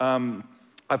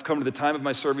I've come to the time of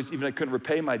my service, even I couldn't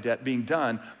repay my debt being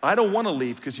done, I don't want to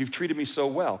leave because you've treated me so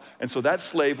well. And so that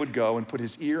slave would go and put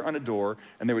his ear on a door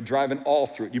and they would drive an awl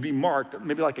through it. You'd be marked,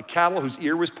 maybe like a cattle whose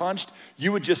ear was punched.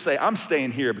 You would just say, I'm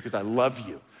staying here because I love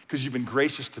you, because you've been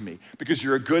gracious to me, because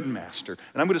you're a good master,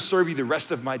 and I'm going to serve you the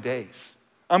rest of my days.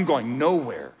 I'm going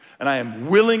nowhere, and I am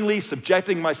willingly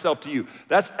subjecting myself to you.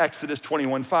 That's Exodus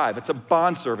 21:5. It's a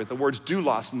bondservant. The word's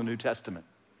doulos in the New Testament.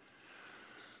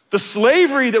 The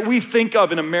slavery that we think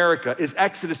of in America is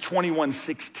Exodus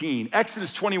 21:16.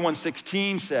 Exodus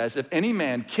 21:16 says, if any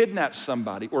man kidnaps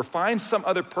somebody or finds some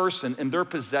other person in their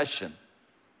possession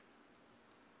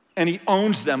and he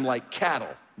owns them like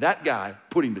cattle, that guy,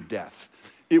 put him to death.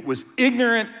 It was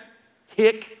ignorant,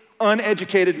 hick,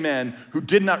 uneducated men who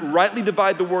did not rightly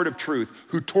divide the word of truth,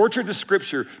 who tortured the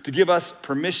scripture to give us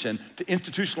permission to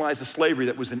institutionalize the slavery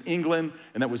that was in England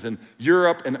and that was in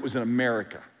Europe and that was in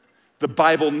America. The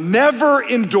Bible never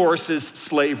endorses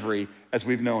slavery as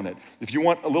we've known it. If you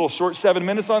want a little short 7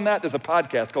 minutes on that, there's a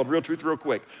podcast called Real Truth Real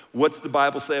Quick. What's the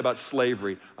Bible say about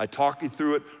slavery? I talk you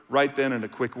through it right then in a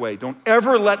quick way. Don't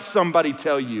ever let somebody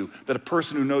tell you that a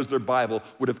person who knows their Bible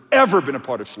would have ever been a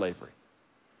part of slavery,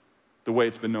 the way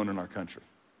it's been known in our country.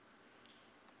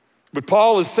 But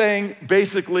Paul is saying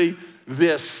basically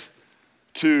this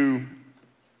to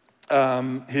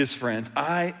his friends.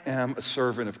 I am a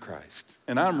servant of Christ,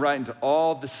 and I'm writing to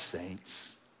all the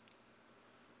saints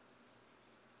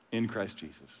in Christ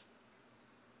Jesus.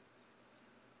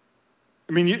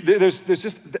 I mean,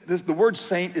 the word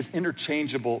saint is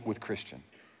interchangeable with Christian.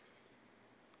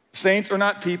 Saints are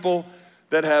not people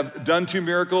that have done 2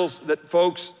 miracles that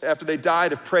folks, after they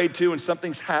died, have prayed to and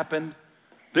something's happened.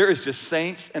 There is just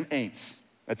saints and ain'ts.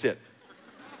 That's it.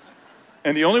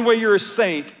 And the only way you're a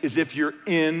saint is if you're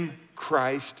in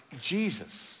Christ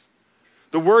Jesus.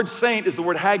 The word saint is the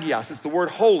word hagios. It's the word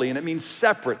holy, and it means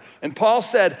separate. And Paul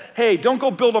said, hey, don't go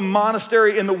build a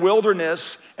monastery in the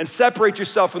wilderness and separate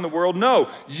yourself from the world. No,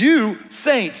 you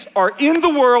saints are in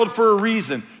the world for a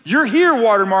reason. You're here,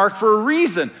 Watermark, for a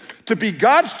reason. To be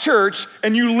God's church,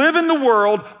 and you live in the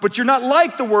world, but you're not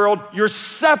like the world. You're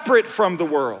separate from the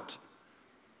world.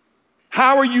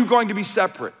 How are you going to be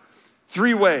separate?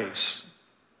 3 ways.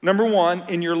 Number 1,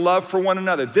 in your love for one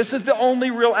another. This is the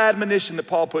only real admonition that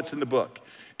Paul puts in the book.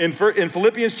 In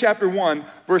Philippians chapter 1,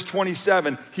 verse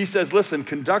 27, he says, listen,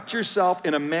 conduct yourself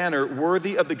in a manner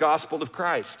worthy of the gospel of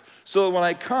Christ, so that when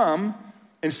I come,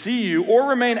 and see you or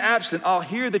remain absent, I'll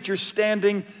hear that you're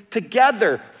standing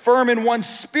together, firm in one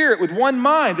spirit, with one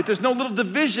mind, that there's no little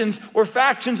divisions or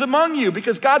factions among you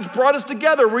because God's brought us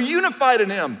together. We're unified in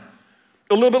him.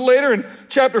 A little bit later in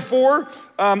chapter 4,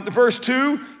 verse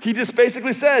 2, he just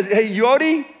basically says, hey,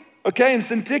 Yodi, okay, and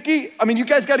Syntyche, you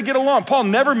guys got to get along. Paul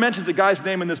never mentions a guy's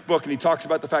name in this book, and he talks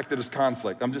about the fact that there's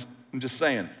conflict. I'm just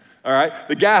saying, all right?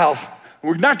 The gals,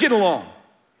 we're not getting along.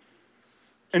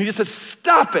 And he just says,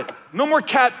 stop it. No more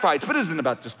cat fights. But it isn't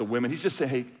about just the women. He's just saying,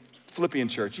 hey, Philippian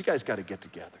church, you guys got to get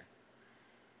together.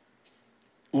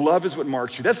 Love is what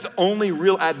marks you. That's the only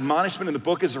real admonishment in the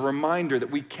book, is a reminder that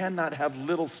we cannot have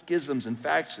little schisms and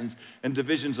factions and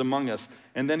divisions among us.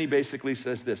 And then he basically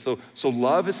says this. So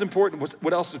love is important.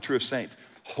 What else is true of saints?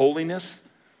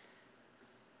 Holiness.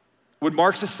 What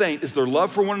marks a saint is their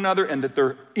love for one another and that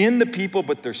they're in the people,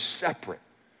 but they're separate.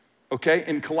 Okay?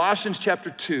 In Colossians chapter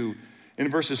 2, in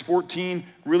verses 14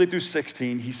 really through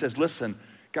 16, he says, listen,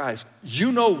 guys,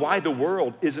 you know why the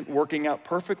world isn't working out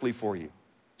perfectly for you.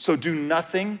 So do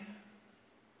nothing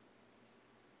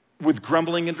with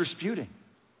grumbling and disputing.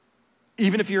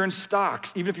 Even if you're in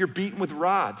stocks, even if you're beaten with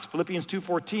rods, Philippians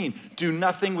 2:14, do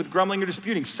nothing with grumbling or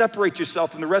disputing. Separate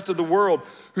yourself from the rest of the world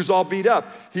who's all beat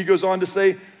up. He goes on to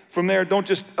say from there, don't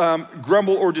just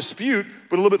grumble or dispute,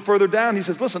 but a little bit further down, he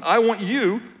says, listen, I want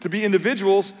you to be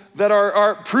individuals that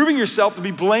are proving yourself to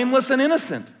be blameless and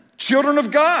innocent, children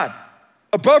of God,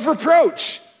 above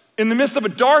reproach. In the midst of a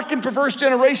dark and perverse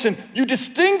generation, you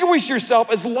distinguish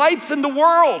yourself as lights in the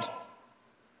world.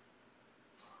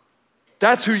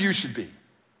 That's who you should be.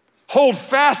 Hold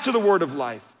fast to the word of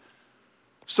life,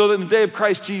 so that in the day of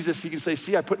Christ Jesus, he can say,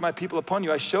 see, I put my people upon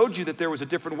you. I showed you that there was a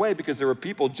different way because there were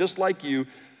people just like you,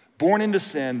 born into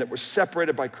sin, that were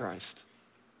separated by Christ.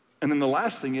 And then the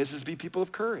last thing is be people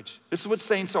of courage. This is what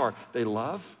saints are. They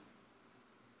love,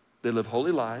 they live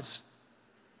holy lives,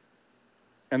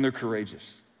 and they're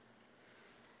courageous.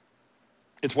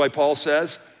 It's why Paul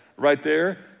says right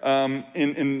there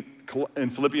in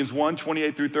Philippians 1,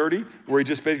 28 through 30, where he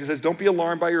just basically says, don't be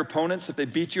alarmed by your opponents if they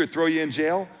beat you or throw you in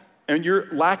jail. And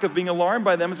your lack of being alarmed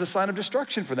by them is a sign of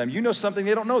destruction for them. You know something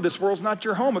they don't know. This world's not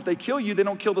your home. If they kill you, they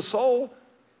don't kill the soul.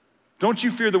 Don't you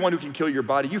fear the one who can kill your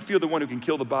body. You fear the one who can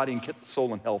kill the body and keep the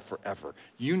soul in hell forever.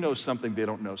 You know something they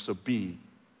don't know, so be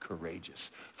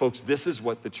courageous. Folks, this is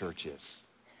what the church is.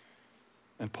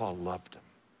 And Paul loved them.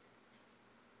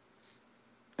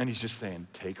 And he's just saying,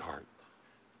 take heart,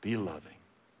 be loving,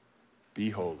 be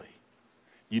holy.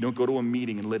 You don't go to a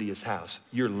meeting in Lydia's house.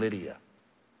 You're Lydia.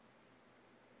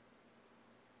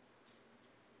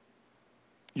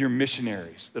 You're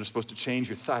missionaries that are supposed to change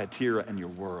your Thyatira and your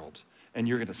world. And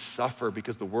you're gonna suffer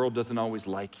because the world doesn't always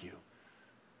like you.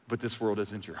 But this world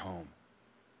isn't your home.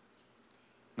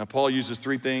 Now, Paul uses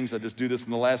three things. I just do this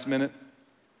in the last minute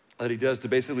that he does to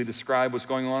basically describe what's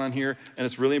going on in here, and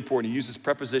it's really important. He uses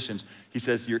prepositions. He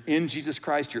says, you're in Jesus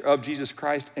Christ, you're of Jesus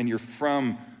Christ, and you're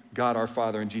from God our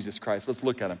Father in Jesus Christ. Let's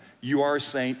look at him. You are a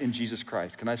saint in Jesus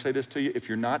Christ. Can I say this to you? If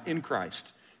you're not in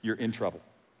Christ, you're in trouble,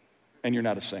 and you're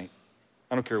not a saint.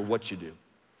 I don't care what you do.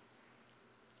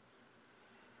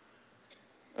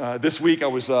 This week I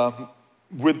was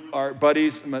with our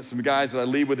buddies, some guys that I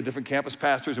lead with the different campus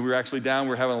pastors, and we were actually down. We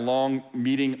were having a long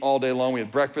meeting all day long. We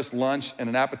had breakfast, lunch, and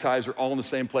an appetizer all in the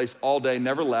same place all day,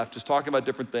 never left, just talking about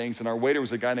different things. And our waiter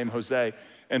was a guy named Jose.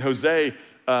 And Jose,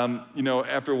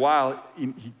 after a while,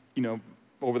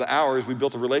 over the hours, we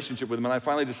built a relationship with him. And I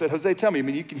finally just said, Jose, tell me,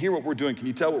 you can hear what we're doing. Can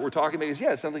you tell what we're talking about? He goes,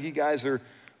 yeah, it sounds like you guys are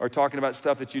talking about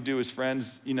stuff that you do as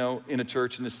friends, in a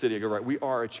church in the city. I go, right, we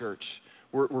are a church.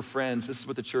 We're friends. This is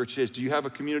what the church is. Do you have a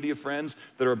community of friends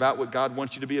that are about what God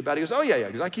wants you to be about? He goes, oh, yeah.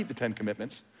 He goes, I keep the 10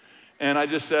 Commandments. And I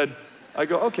just said,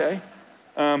 okay.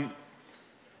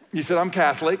 He said, I'm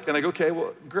Catholic. And I go, okay,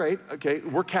 well, great. Okay,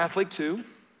 we're Catholic too.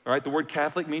 All right, the word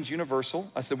Catholic means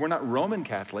universal. I said, we're not Roman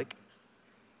Catholic.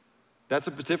 That's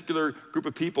a particular group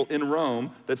of people in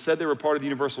Rome that said they were part of the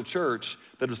universal church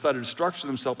that decided to structure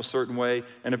themselves a certain way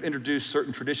and have introduced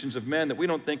certain traditions of men that we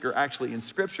don't think are actually in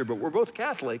Scripture, but we're both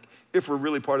Catholic if we're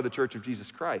really part of the Church of Jesus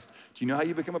Christ. Do you know how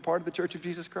you become a part of the Church of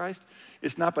Jesus Christ?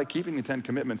 It's not by keeping the 10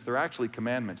 Commandments. They're actually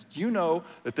commandments. Do you know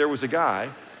that there was a guy,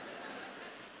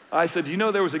 I said, do you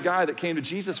know there was a guy that came to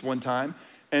Jesus one time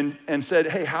and said,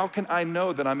 hey, how can I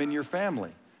know that I'm in your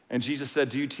family? And Jesus said,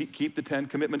 do you keep the 10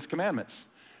 commandments?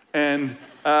 And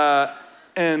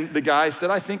the guy said,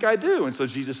 I think I do. And so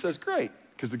Jesus says, great.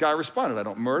 Because the guy responded, I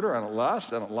don't murder, I don't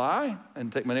lust, I don't lie, I don't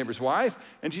take my neighbor's wife.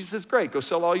 And Jesus says, great, go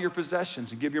sell all your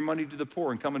possessions and give your money to the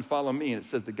poor and come and follow me. And it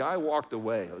says the guy walked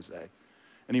away, Jose,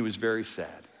 and he was very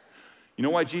sad. You know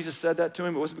why Jesus said that to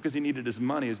him? It wasn't because he needed his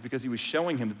money. It was because he was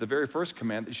showing him that the very first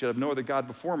command, that you should have no other God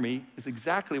before me, is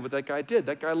exactly what that guy did.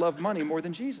 That guy loved money more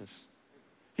than Jesus.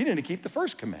 He didn't keep the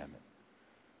first commandment,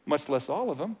 much less all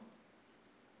of them.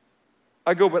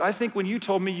 I go, but I think when you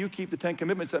told me you keep the 10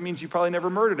 Commandments, that means you probably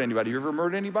never murdered anybody. You ever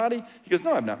murdered anybody? He goes,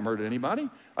 no, I've not murdered anybody.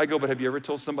 I go, but have you ever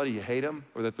told somebody you hate them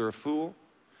or that they're a fool?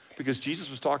 Because Jesus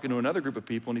was talking to another group of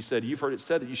people and he said, you've heard it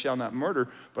said that you shall not murder,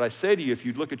 but I say to you, if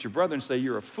you look at your brother and say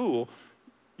you're a fool,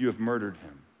 you have murdered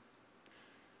him.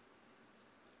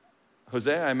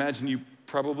 Hosea, I imagine you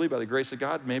probably, by the grace of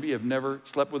God, maybe have never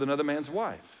slept with another man's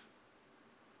wife.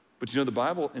 But you know the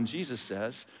Bible and Jesus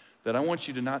says that I want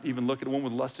you to not even look at a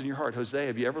woman with lust in your heart. Hosea,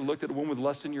 have you ever looked at a woman with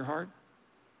lust in your heart?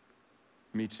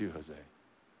 Me too, Hosea.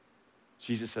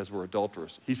 Jesus says we're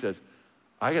adulterers. He says,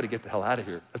 I got to get the hell out of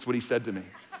here. That's what he said to me,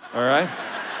 all right?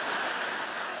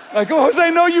 I go, Hosea,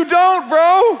 no you don't,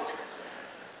 bro.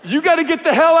 You got to get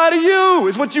the hell out of you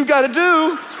is what you got to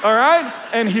do, all right?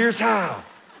 And here's how.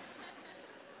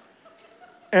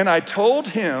 And I told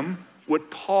him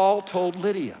what Paul told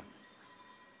Lydia.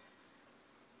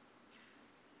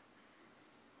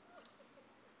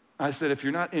 I said, if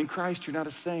you're not in Christ, you're not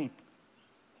a saint.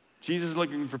 Jesus is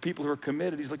looking for people who are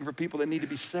committed. He's looking for people that need to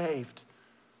be saved.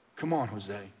 Come on,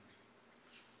 Jose.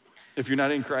 If you're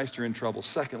not in Christ, you're in trouble.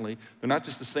 Secondly, they're not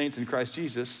just the saints in Christ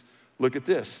Jesus. Look at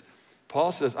this.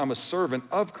 Paul says, I'm a servant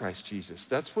of Christ Jesus.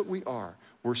 That's what we are.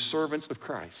 We're servants of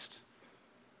Christ.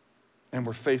 And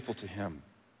we're faithful to him.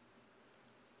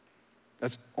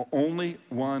 That's the only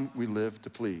one we live to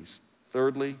please.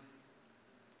 Thirdly,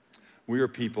 we are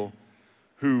people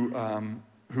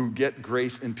who get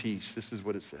grace and peace. This is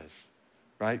what it says,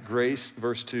 right? Grace,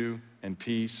 verse 2, and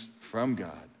peace from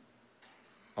God,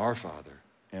 our Father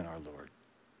and our Lord.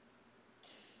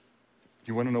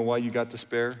 You want to know why you got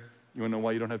despair? You want to know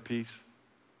why you don't have peace?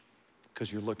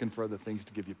 Because you're looking for other things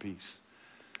to give you peace.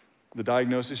 The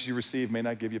diagnosis you receive may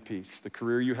not give you peace. The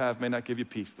career you have may not give you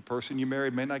peace. The person you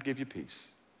married may not give you peace.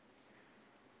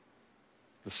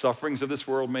 The sufferings of this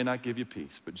world may not give you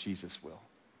peace, but Jesus will.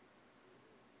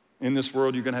 In this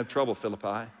world, you're going to have trouble,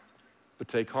 Philippi, but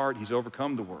take heart, he's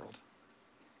overcome the world.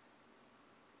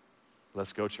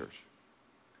 Let's go, church.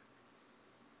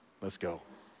 Let's go.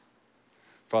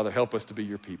 Father, help us to be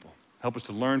your people. Help us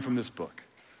to learn from this book.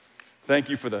 Thank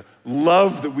you for the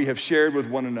love that we have shared with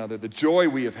one another, the joy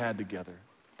we have had together,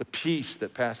 the peace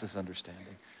that passes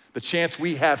understanding, the chance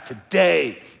we have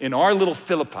today in our little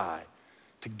Philippi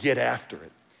to get after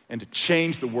it and to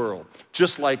change the world.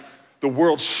 Just like the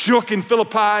world shook in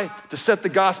Philippi to set the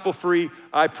gospel free,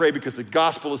 I pray because the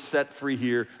gospel is set free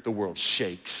here, the world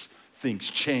shakes, things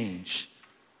change.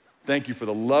 Thank you for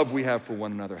the love we have for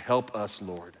one another. Help us,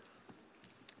 Lord,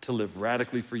 to live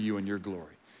radically for you in your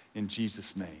glory. In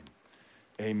Jesus' name,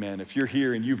 amen. If you're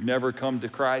here and you've never come to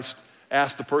Christ,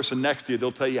 ask the person next to you.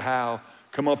 They'll tell you how.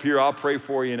 Come up here, I'll pray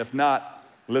for you. And if not,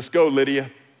 let's go,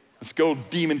 Lydia. Let's go,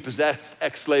 demon-possessed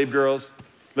ex-slave girls.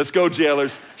 Let's go,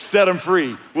 jailers. Set them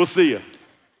free. We'll see you.